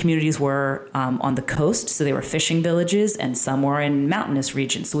some of the communities were on the coast, so they were fishing villages, and some were in mountainous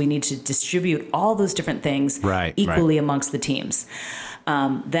regions. So we need to distribute all those different things equally amongst the teams.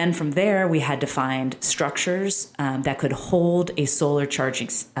 Then from there, we had to find structures that could hold a solar charging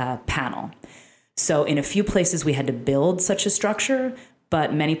panel. So in a few places, we had to build such a structure,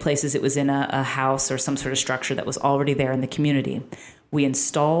 but many places it was in a house or some sort of structure that was already there in the community. We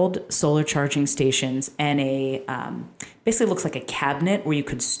installed solar charging stations and basically looks like a cabinet where you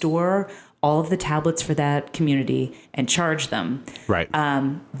could store all of the tablets for that community and charge them. Right.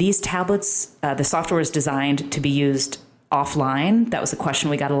 These tablets, the software is designed to be used offline. That was a question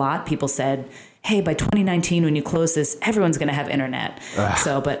we got a lot. People said, hey, by 2019, when you close this, everyone's going to have internet.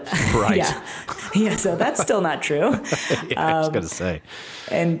 So that's still not true. I was going to say.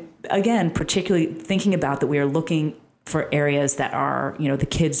 And again, particularly thinking about that we are looking for areas that are, the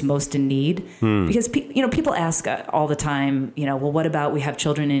kids most in need. Because, people ask all the time, well, what about we have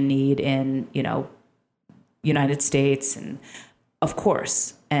children in need in, United States? And of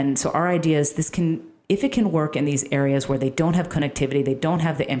course. And so our idea is if it can work in these areas where they don't have connectivity, they don't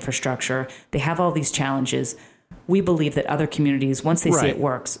have the infrastructure, they have all these challenges, we believe that other communities, once they see it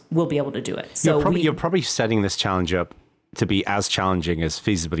works, will be able to do it. So you're probably setting this challenge up to be as challenging as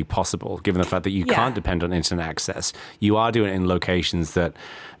feasibly possible, given the fact that you can't depend on internet access. You are doing it in locations that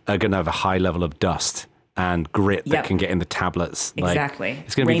are going to have a high level of dust and grit that can get in the tablets. Exactly.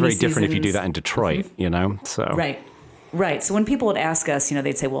 It's going to be very different if you do that in Detroit, So Right. So when people would ask us,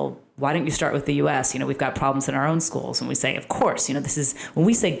 they'd say, well, why don't you start with the U.S.? We've got problems in our own schools. And we say, of course, this is, when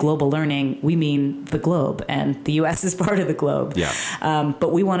we say global learning, we mean the globe, and the U.S. is part of the globe. Yeah.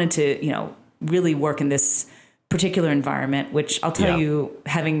 But we wanted to, really work in this particular environment, which I'll tell you,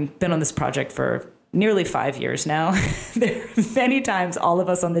 having been on this project for nearly 5 years now, there are many times all of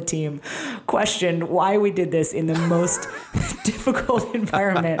us on the team questioned why we did this in the most difficult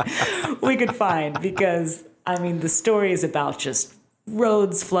environment we could find, because the story is about just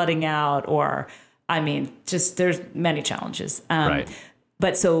roads flooding out, or, just there's many challenges.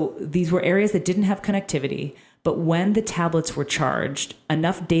 But so these were areas that didn't have connectivity, but when the tablets were charged,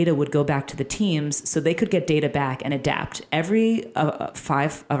 enough data would go back to the teams so they could get data back and adapt. Every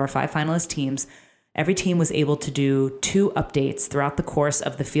 5 of our 5 finalist teams, every team was able to do 2 updates throughout the course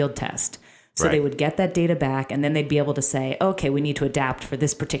of the field test. So they would get that data back, and then they'd be able to say, okay, we need to adapt for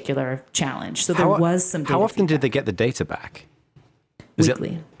this particular challenge. So there was some data How often feedback. did they get the data back?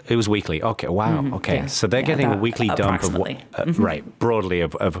 Weekly. It was weekly. Okay. Wow. Okay. Yeah. So they're getting a weekly dump of what, right, broadly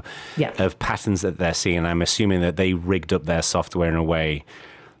of patterns that they're seeing. I'm assuming that they rigged up their software in a way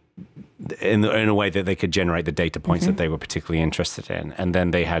that they could generate the data points that they were particularly interested in. And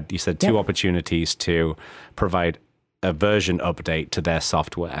then they had, you said, two opportunities to provide a version update to their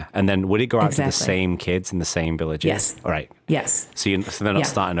software. And then would it go out to the same kids in the same villages? Yes. All right. Yes. So they're not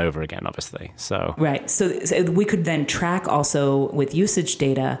starting over again, obviously. So right. So we could then track also with usage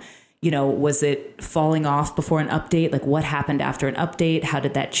data, was it falling off before an update? Like what happened after an update? How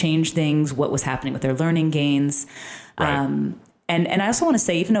did that change things? What was happening with their learning gains? Right. And I also want to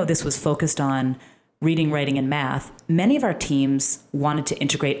say, even though this was focused on reading, writing, and math, many of our teams wanted to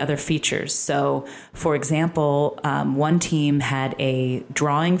integrate other features. So, for example, one team had a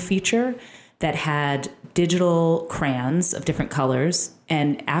drawing feature that had digital crayons of different colors.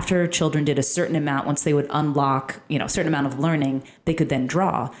 And after children did a certain amount, once they would unlock, a certain amount of learning, they could then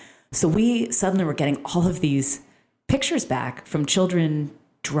draw. So we suddenly were getting all of these pictures back from children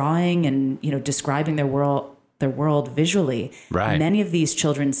drawing and, describing their world visually. Right. Many of these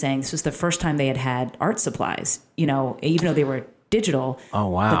children saying this was the first time they had art supplies, even though they were digital. Oh,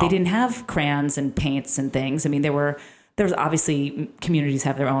 wow. But they didn't have crayons and paints and things. I mean, there was obviously communities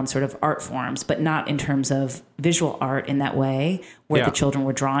have their own sort of art forms, but not in terms of visual art in that way where the children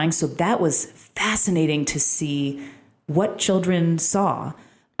were drawing. So that was fascinating to see what children saw.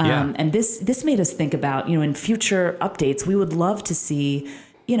 And this made us think about, in future updates, we would love to see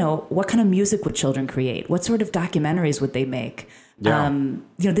what kind of music would children create? What sort of documentaries would they make? Yeah.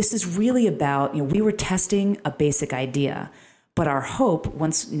 This is really about, we were testing a basic idea, but our hope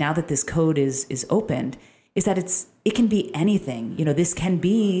now that this code is opened is that it can be anything. This can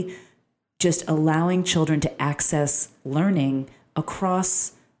be just allowing children to access learning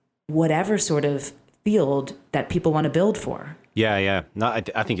across whatever sort of field that people want to build for. Yeah. Yeah. No,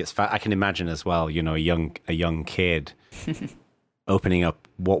 I think it's I can imagine as well, a young kid opening up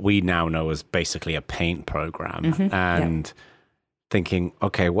what we now know as basically a paint program and thinking,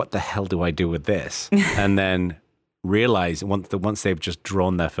 okay, what the hell do I do with this? And then realize once they've just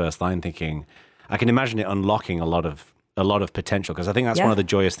drawn their first line, thinking, I can imagine it unlocking a lot of potential. Because I think that's one of the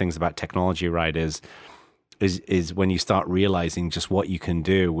joyous things about technology, right? Is when you start realizing just what you can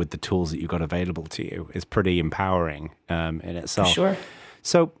do with the tools that you've got available to you is pretty empowering in itself. For sure.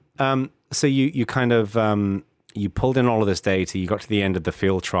 So you kind of you pulled in all of this data, you got to the end of the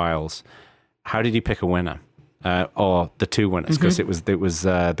field trials. How did you pick a winner? Or the two winners? Because there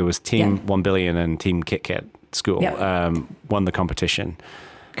was Team 1 Billion and Team KitKat School won the competition.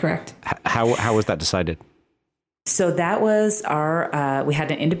 Correct. How was that decided? So that was we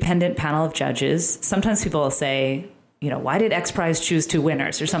had an independent panel of judges. Sometimes people will say, why did X Prize choose two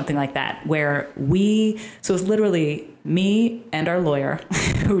winners or something like that? So it's literally me and our lawyer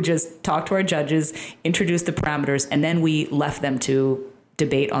who just talked to our judges, introduced the parameters, and then we left them to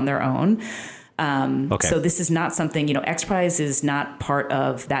debate on their own. So this is not something, X Prize is not part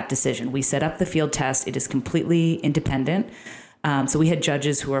of that decision. We set up the field test. It is completely independent. So we had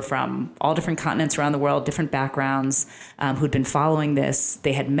judges who are from all different continents around the world, different backgrounds, who'd been following this.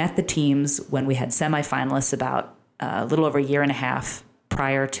 They had met the teams when we had semifinalists about a little over a year and a half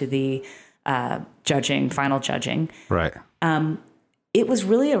prior to the final judging. Right. It was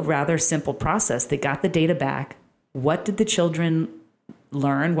really a rather simple process. They got the data back. What did the children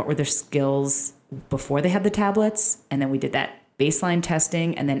learn? What were their skills before they had the tablets? And then we did that baseline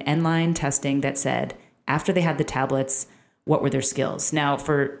testing and then end-line testing that said, after they had the tablets, what were their skills? Now,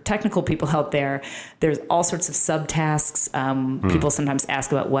 for technical people out there, there's all sorts of subtasks. People sometimes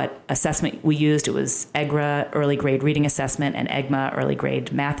ask about what assessment we used. It was EGRA, early grade reading assessment, and EGMA, early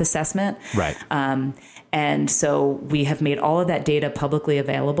grade math assessment. Right. And so we have made all of that data publicly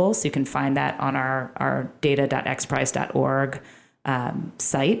available. So you can find that on our data.xprize.org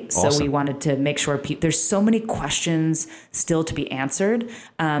site. Awesome. So we wanted to make sure there's so many questions still to be answered.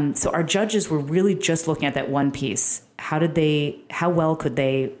 So our judges were really just looking at that one piece. How well could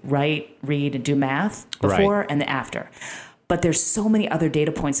they write, read, and do math before and after? But there's so many other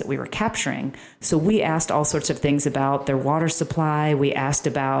data points that we were capturing. So we asked all sorts of things about their water supply. We asked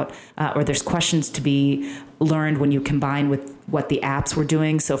about, or there's questions to be learned when you combine with what the apps were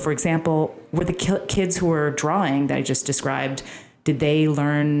doing. So for example, were the kids who were drawing that I just described, did they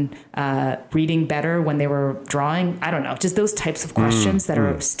learn reading better when they were drawing? I don't know. Just those types of questions that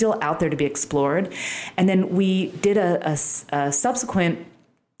are still out there to be explored. And then we did a subsequent,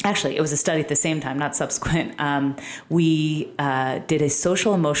 actually, it was a study at the same time, not subsequent. We did a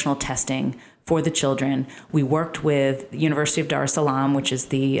social emotional testing for the children. We worked with the University of Dar es Salaam, which is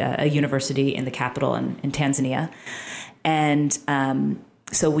a university in the capital in Tanzania. And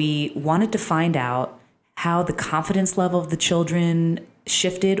So we wanted to find out how the confidence level of the children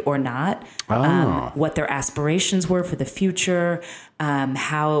shifted or not, what their aspirations were for the future,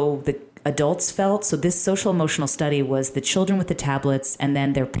 how the adults felt. So this social emotional study was the children with the tablets and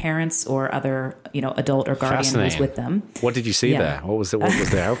then their parents or other, adult or guardian who was with them. What did you see there? What was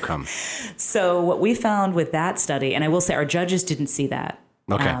the outcome? So what we found with that study, and I will say our judges didn't see that.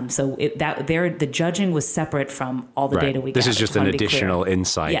 Okay. So the judging was separate from all the data we got. This is just an additional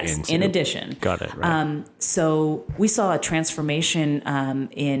insight. Yes, in addition. Got it. Right. So we saw a transformation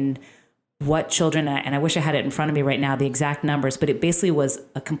in what children, and I wish I had it in front of me right now, the exact numbers, but it basically was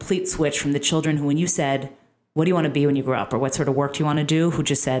a complete switch from the children who, when you said, what do you want to be when you grow up? Or what sort of work do you want to do? Who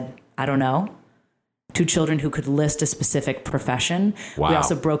just said, I don't know. To children who could list a specific profession. Wow. We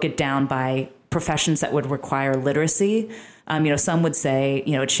also broke it down by professions that would require literacy. Some would say,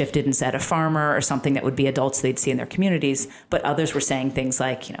 it shifted and said a farmer or something that would be adults they'd see in their communities. But others were saying things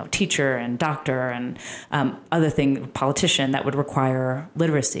like, teacher and doctor and other thing, politician that would require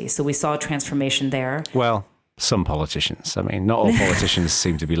literacy. So we saw a transformation there. Well, some politicians. I mean, not all politicians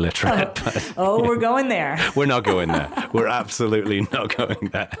seem to be literate. But, we're going there. We're not going there. We're absolutely not going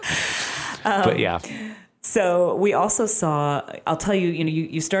there. But yeah. So we also saw, I'll tell you,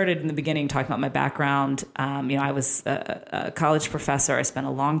 you started in the beginning talking about my background. I was a college professor. I spent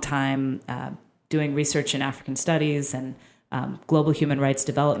a long time doing research in African studies and global human rights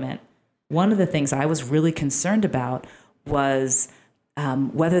development. One of the things I was really concerned about was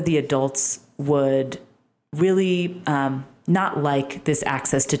whether the adults would really not like this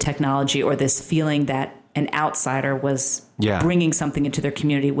access to technology or this feeling that an outsider was bringing something into their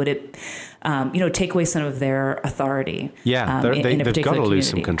community. Would it, take away some of their authority? Yeah, they've got to lose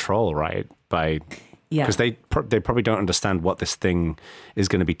some control, right? Because they probably don't understand what this thing is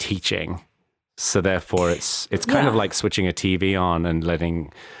going to be teaching. So therefore, it's kind of like switching a TV on and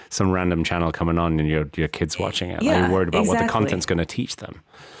letting some random channel coming on and your kids watching it. You're worried about what the content's going to teach them.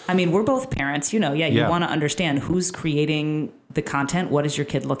 I mean, we're both parents, you want to understand who's creating the content. What is your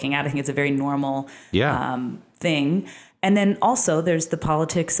kid looking at? I think it's a very normal thing. And then also there's the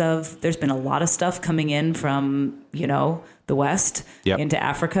politics of, there's been a lot of stuff coming in from, the West into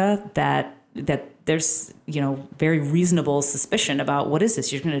Africa that there's, very reasonable suspicion about what is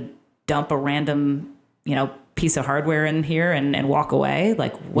this? You're going to dump a random, piece of hardware in here and walk away.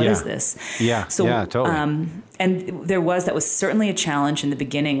 Like, what is this? Yeah. So, totally. And that was certainly a challenge in the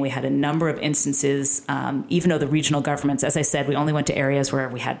beginning. We had a number of instances, even though the regional governments, as I said, we only went to areas where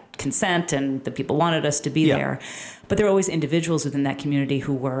we had consent and the people wanted us to be there. But there were always individuals within that community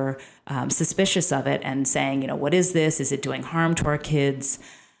who were suspicious of it and saying, what is this? Is it doing harm to our kids?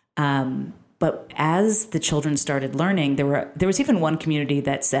 But as the children started learning, there was even one community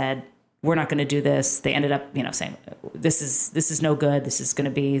that said, we're not going to do this. They ended up, saying, this is no good. This is going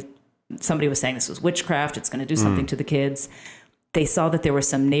to be, somebody was saying this was witchcraft. It's going to do something to the kids. They saw that there were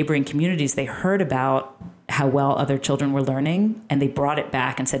some neighboring communities. They heard about how well other children were learning, and they brought it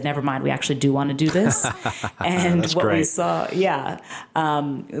back and said, never mind, we actually do want to do this. And what great.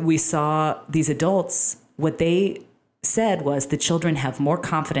 We saw these adults, what they said was the children have more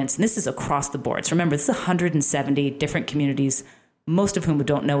confidence. And this is across the board. So remember, this is 170 different communities, most of whom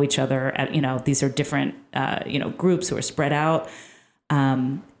don't know each other. These are different, groups who are spread out.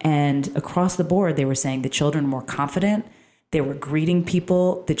 And across the board, they were saying the children were more confident. They were greeting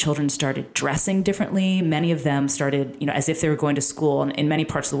people. The children started dressing differently. Many of them started, as if they were going to school. And in many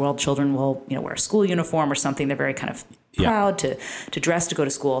parts of the world, children will, wear a school uniform or something. They're very kind of proud to dress to go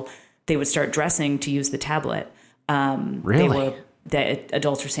to school. They would start dressing to use the tablet. Really? The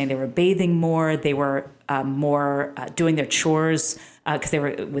adults were saying they were bathing more. They were more doing their chores because they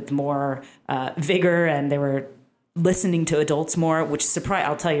were with more vigor, and they were listening to adults more, which surprise.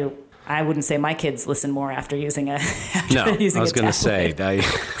 I'll tell you, I wouldn't say my kids listen more after using a I was going to say.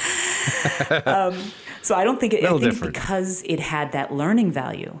 So I don't think I think because it had that learning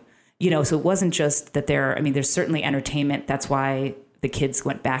value, so it wasn't just that there's certainly entertainment. That's why the kids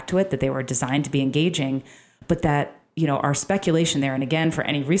went back to it, that they were designed to be engaging, but that, our speculation there, and again, for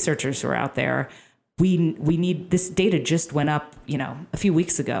any researchers who are out there, we need, this data just went up, a few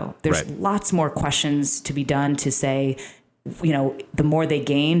weeks ago. There's lots more questions to be done to say, the more they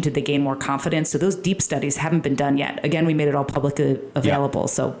gain, did they gain more confidence? So those deep studies haven't been done yet. Again, we made it all publicly available.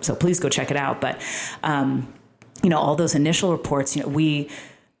 So please go check it out. But, all those initial reports,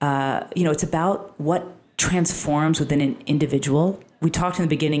 it's about what transforms within an individual. We talked in the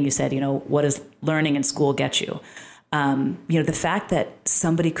beginning, you said, what does learning in school get you? The fact that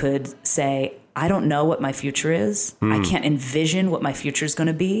somebody could say, I don't know what my future is. I can't envision what my future is going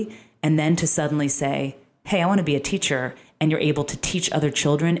to be. And then to suddenly say, hey, I want to be a teacher. and you're able to teach other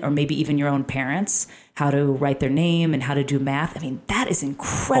children or maybe even your own parents how to write their name and how to do math. I mean, that is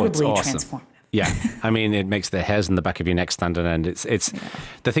incredibly transformative. Yeah. I mean, it makes the hairs on the back of your neck stand on end. It's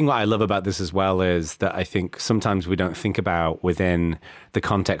the thing that I love about this as well is that I think sometimes we don't think about within the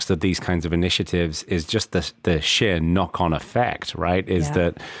context of these kinds of initiatives is just the sheer knock-on effect, right? Is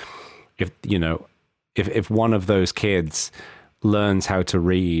that if one of those kids learns how to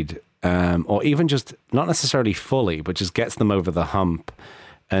read, or even just not necessarily fully, but just gets them over the hump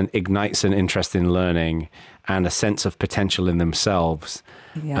and ignites an interest in learning and a sense of potential in themselves,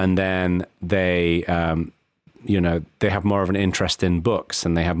 and then they have more of an interest in books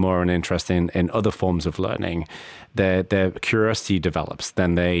and they have more of an interest in other forms of learning. Their curiosity develops.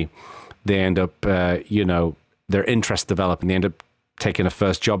 Then they end up, their interests develop and they end up taking a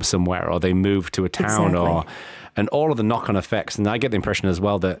first job somewhere, or they move to a town, and all of the knock-on effects. And I get the impression as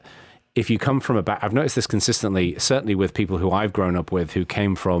well that if you come from I've noticed this consistently, certainly with people who I've grown up with who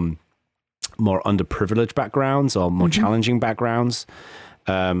came from more underprivileged backgrounds or more challenging backgrounds,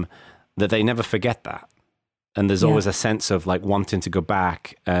 that they never forget that. And there's always a sense of like wanting to go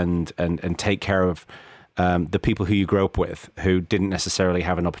back and take care of the people who you grew up with who didn't necessarily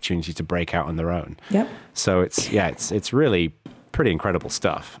have an opportunity to break out on their own. Yep. So it's really pretty incredible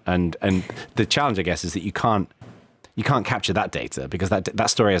stuff. And the challenge, I guess, is that you can't capture that data because that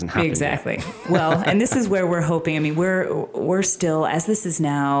story hasn't happened exactly yet. Well, and this is where we're hoping. I mean, we're still, as this is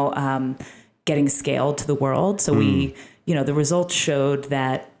now getting scaled to the world. So we, the results showed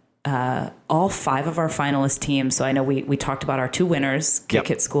that all 5 of our finalist teams, so I know we talked about our 2 winners,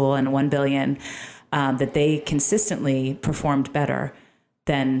 Kit School and 1 Billion, that they consistently performed better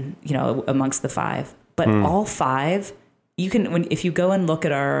than, amongst the 5. But all 5, if you go and look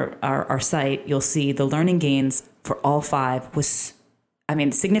at our site, you'll see the learning gains for all 5 was,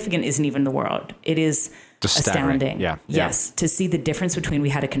 significant isn't even the word. It is just astounding. Yeah. Yes. To see the difference between, we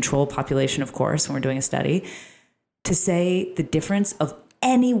had a control population, of course, when we're doing a study, to say the difference of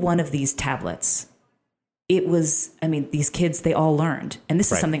any one of these tablets. It was, these kids, they all learned. And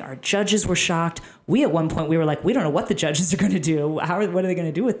this is something our judges were shocked. We, at one point, we were like, we don't know what the judges are going to do. What are they going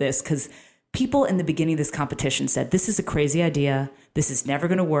to do with this? Because people in the beginning of this competition said, this is a crazy idea. This is never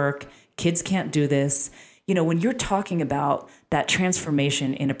going to work. Kids can't do this. When you're talking about that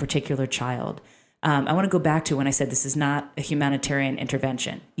transformation in a particular child, I want to go back to when I said this is not a humanitarian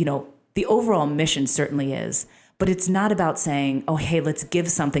intervention. The overall mission certainly is, but it's not about saying, oh, hey, let's give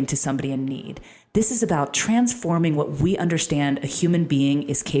something to somebody in need. This is about transforming what we understand a human being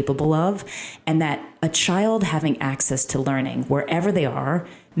is capable of, and that a child having access to learning wherever they are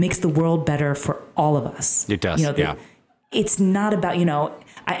makes the world better for all of us. It does, It's not about,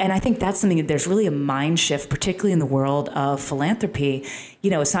 and I think that's something that there's really a mind shift, particularly in the world of philanthropy.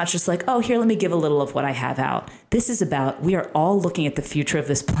 It's not just like, oh, here, let me give a little of what I have out. This is about, we are all looking at the future of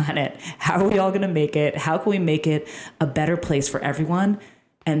this planet. How are we all going to make it? How can we make it a better place for everyone?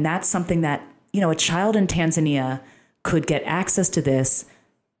 And that's something that, a child in Tanzania could get access to this,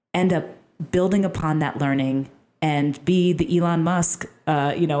 end up building upon that learning, and be the Elon Musk,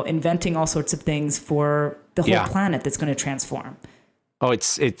 inventing all sorts of things for the whole planet that's going to transform. Oh,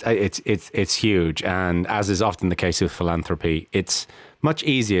 it's huge. And as is often the case with philanthropy, it's much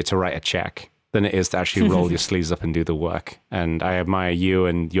easier to write a check than it is to actually roll your sleeves up and do the work. And I admire you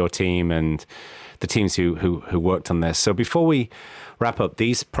and your team and the teams who worked on this. So before we wrap up,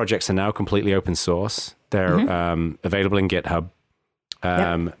 these projects are now completely open source. They're available in GitHub.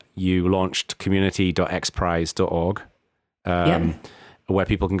 You launched community.xprize.org, where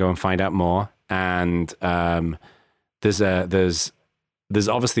people can go and find out more. And there's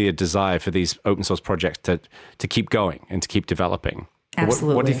obviously a desire for these open source projects to keep going and to keep developing.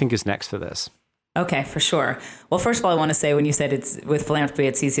 Absolutely. What do you think is next for this? Okay, for sure. Well, first of all, I want to say when you said it's with philanthropy,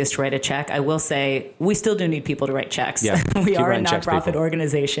 it's easiest to write a check. I will say we still do need people to write checks. Yeah, we are a nonprofit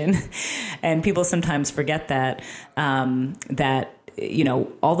organization, and people sometimes forget that all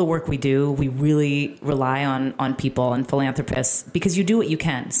the work we do, we really rely on people and philanthropists because you do what you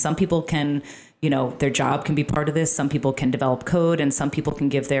can. Some people can, their job can be part of this. Some people can develop code, and some people can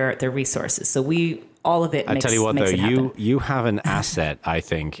give their resources. So all of it makes it happen. I tell you what, though, you have an asset, I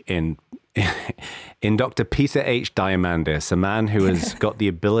think, in Dr. Peter H. Diamandis, a man who has got the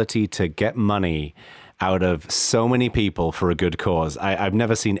ability to get money out of so many people for a good cause. I've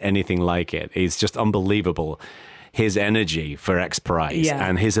never seen anything like it. It's just unbelievable. His energy for XPRIZE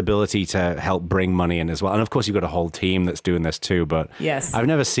and his ability to help bring money in as well. And of course, you've got a whole team that's doing this too, but I've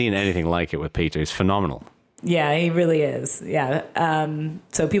never seen anything like it with Peter. He's phenomenal. Yeah, he really is. Yeah.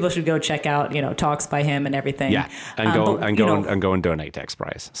 So people should go check out, talks by him and everything. Yeah. And go and donate to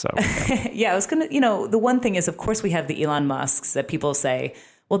XPRIZE. So yeah. Yeah, I was going to, the one thing is, of course, we have the Elon Musks that people say,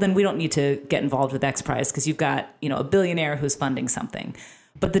 well, then we don't need to get involved with XPRIZE because you've got, a billionaire who's funding something.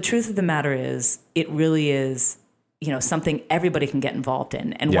 But the truth of the matter is, it really is, something everybody can get involved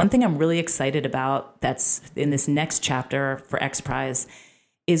in. And one thing I'm really excited about that's in this next chapter for XPRIZE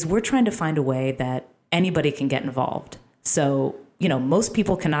is we're trying to find a way that anybody can get involved. So, most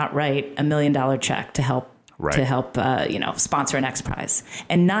people cannot write $1 million check to help sponsor an XPRIZE.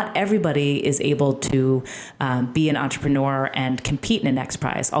 And not everybody is able to be an entrepreneur and compete in an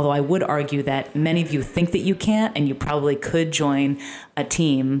XPRIZE. Although I would argue that many of you think that you can't, and you probably could join a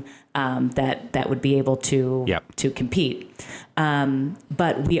team that would be able to compete.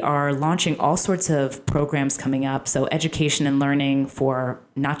 But we are launching all sorts of programs coming up. So education and learning for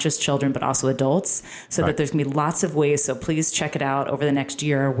not just children, but also adults, so that there's going to be lots of ways. So please check it out over the next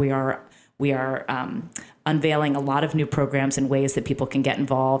year. We are unveiling a lot of new programs and ways that people can get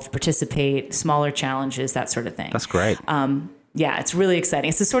involved, participate, smaller challenges, that sort of thing. That's great. Yeah, it's really exciting.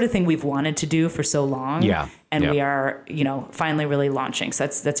 It's the sort of thing we've wanted to do for so long. Yeah. And we are, finally really launching. So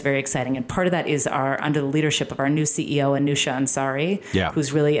that's very exciting. And part of that is under the leadership of our new CEO, Anusha Ansari,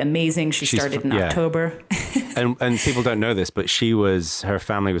 who's really amazing. She's started in October. and people don't know this, but her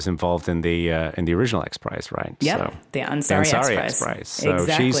family was involved in the original XPRIZE, right? Yep, so, the Ansari XPRIZE. So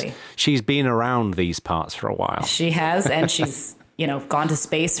exactly. she's been around these parts for a while. She has, and she's gone to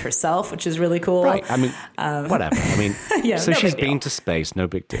space herself, which is really cool. Right. I mean, whatever. I mean, so she's been to space. No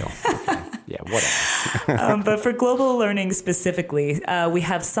big deal. Okay. Yeah, whatever. But for global learning specifically, we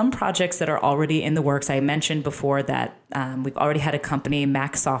have some projects that are already in the works. I mentioned before that we've already had a company,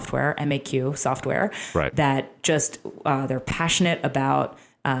 MAQ Software, that just they're passionate about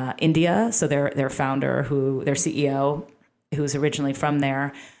India. So their founder, their CEO, who's originally from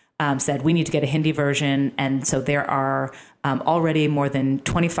there, said we need to get a Hindi version. And so there are already more than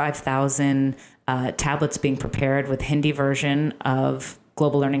 25,000 tablets being prepared with Hindi version of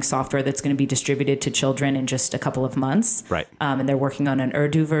global learning software that's going to be distributed to children in just a couple of months. Right. And they're working on an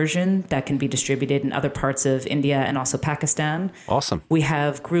Urdu version that can be distributed in other parts of India and also Pakistan. Awesome. We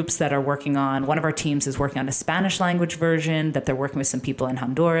have groups that are working on, one of our teams is working on a Spanish language version that they're working with some people in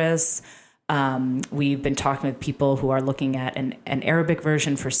Honduras. We've been talking with people who are looking at an Arabic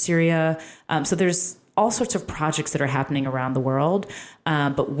version for Syria. So there's all sorts of projects that are happening around the world.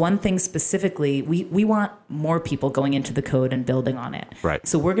 But one thing specifically, we want more people going into the code and building on it. Right.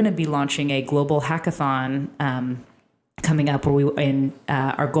 So we're going to be launching a global hackathon coming up where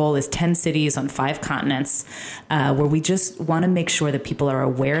our goal is 10 cities on 5 continents, where we just want to make sure that people are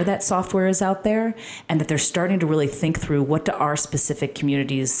aware that software is out there and that they're starting to really think through what do our specific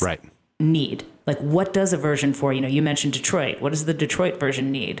communities need. Like, what does a version for, you mentioned Detroit. What does the Detroit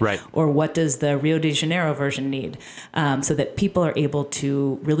version need? Right. Or what does the Rio de Janeiro version need? So that people are able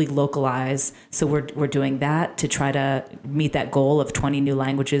to really localize. So we're doing that to try to meet that goal of 20 new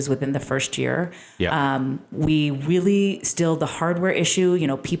languages within the first year. Yeah. We really still, the hardware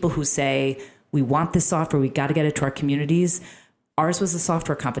issue, people who say, we want this software, we got to get it to our communities. Ours was a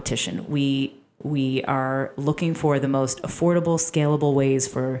software competition. We are looking for the most affordable, scalable ways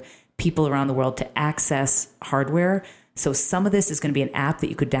for people around the world to access hardware. So some of this is going to be an app that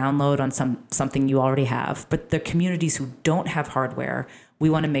you could download on something you already have. But the communities who don't have hardware, we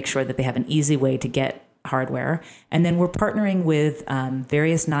want to make sure that they have an easy way to get hardware. And then we're partnering with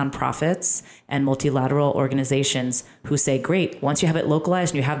various nonprofits and multilateral organizations who say, great, once you have it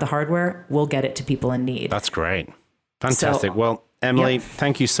localized and you have the hardware, we'll get it to people in need. That's great. Fantastic. Well, Emily,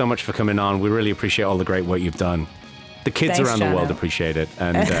 thank you so much for coming on. We really appreciate all the great work you've done. The kids around the world appreciate it,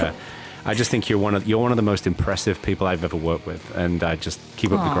 and I just think you're one of the most impressive people I've ever worked with, and just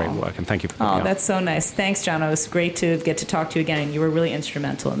keep up the great work. And thank you for coming on. That's so nice. Thanks, John. It was great to get to talk to you again, and you were really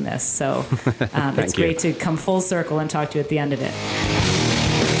instrumental in this. So it's great to come full circle and talk to you at the end of it.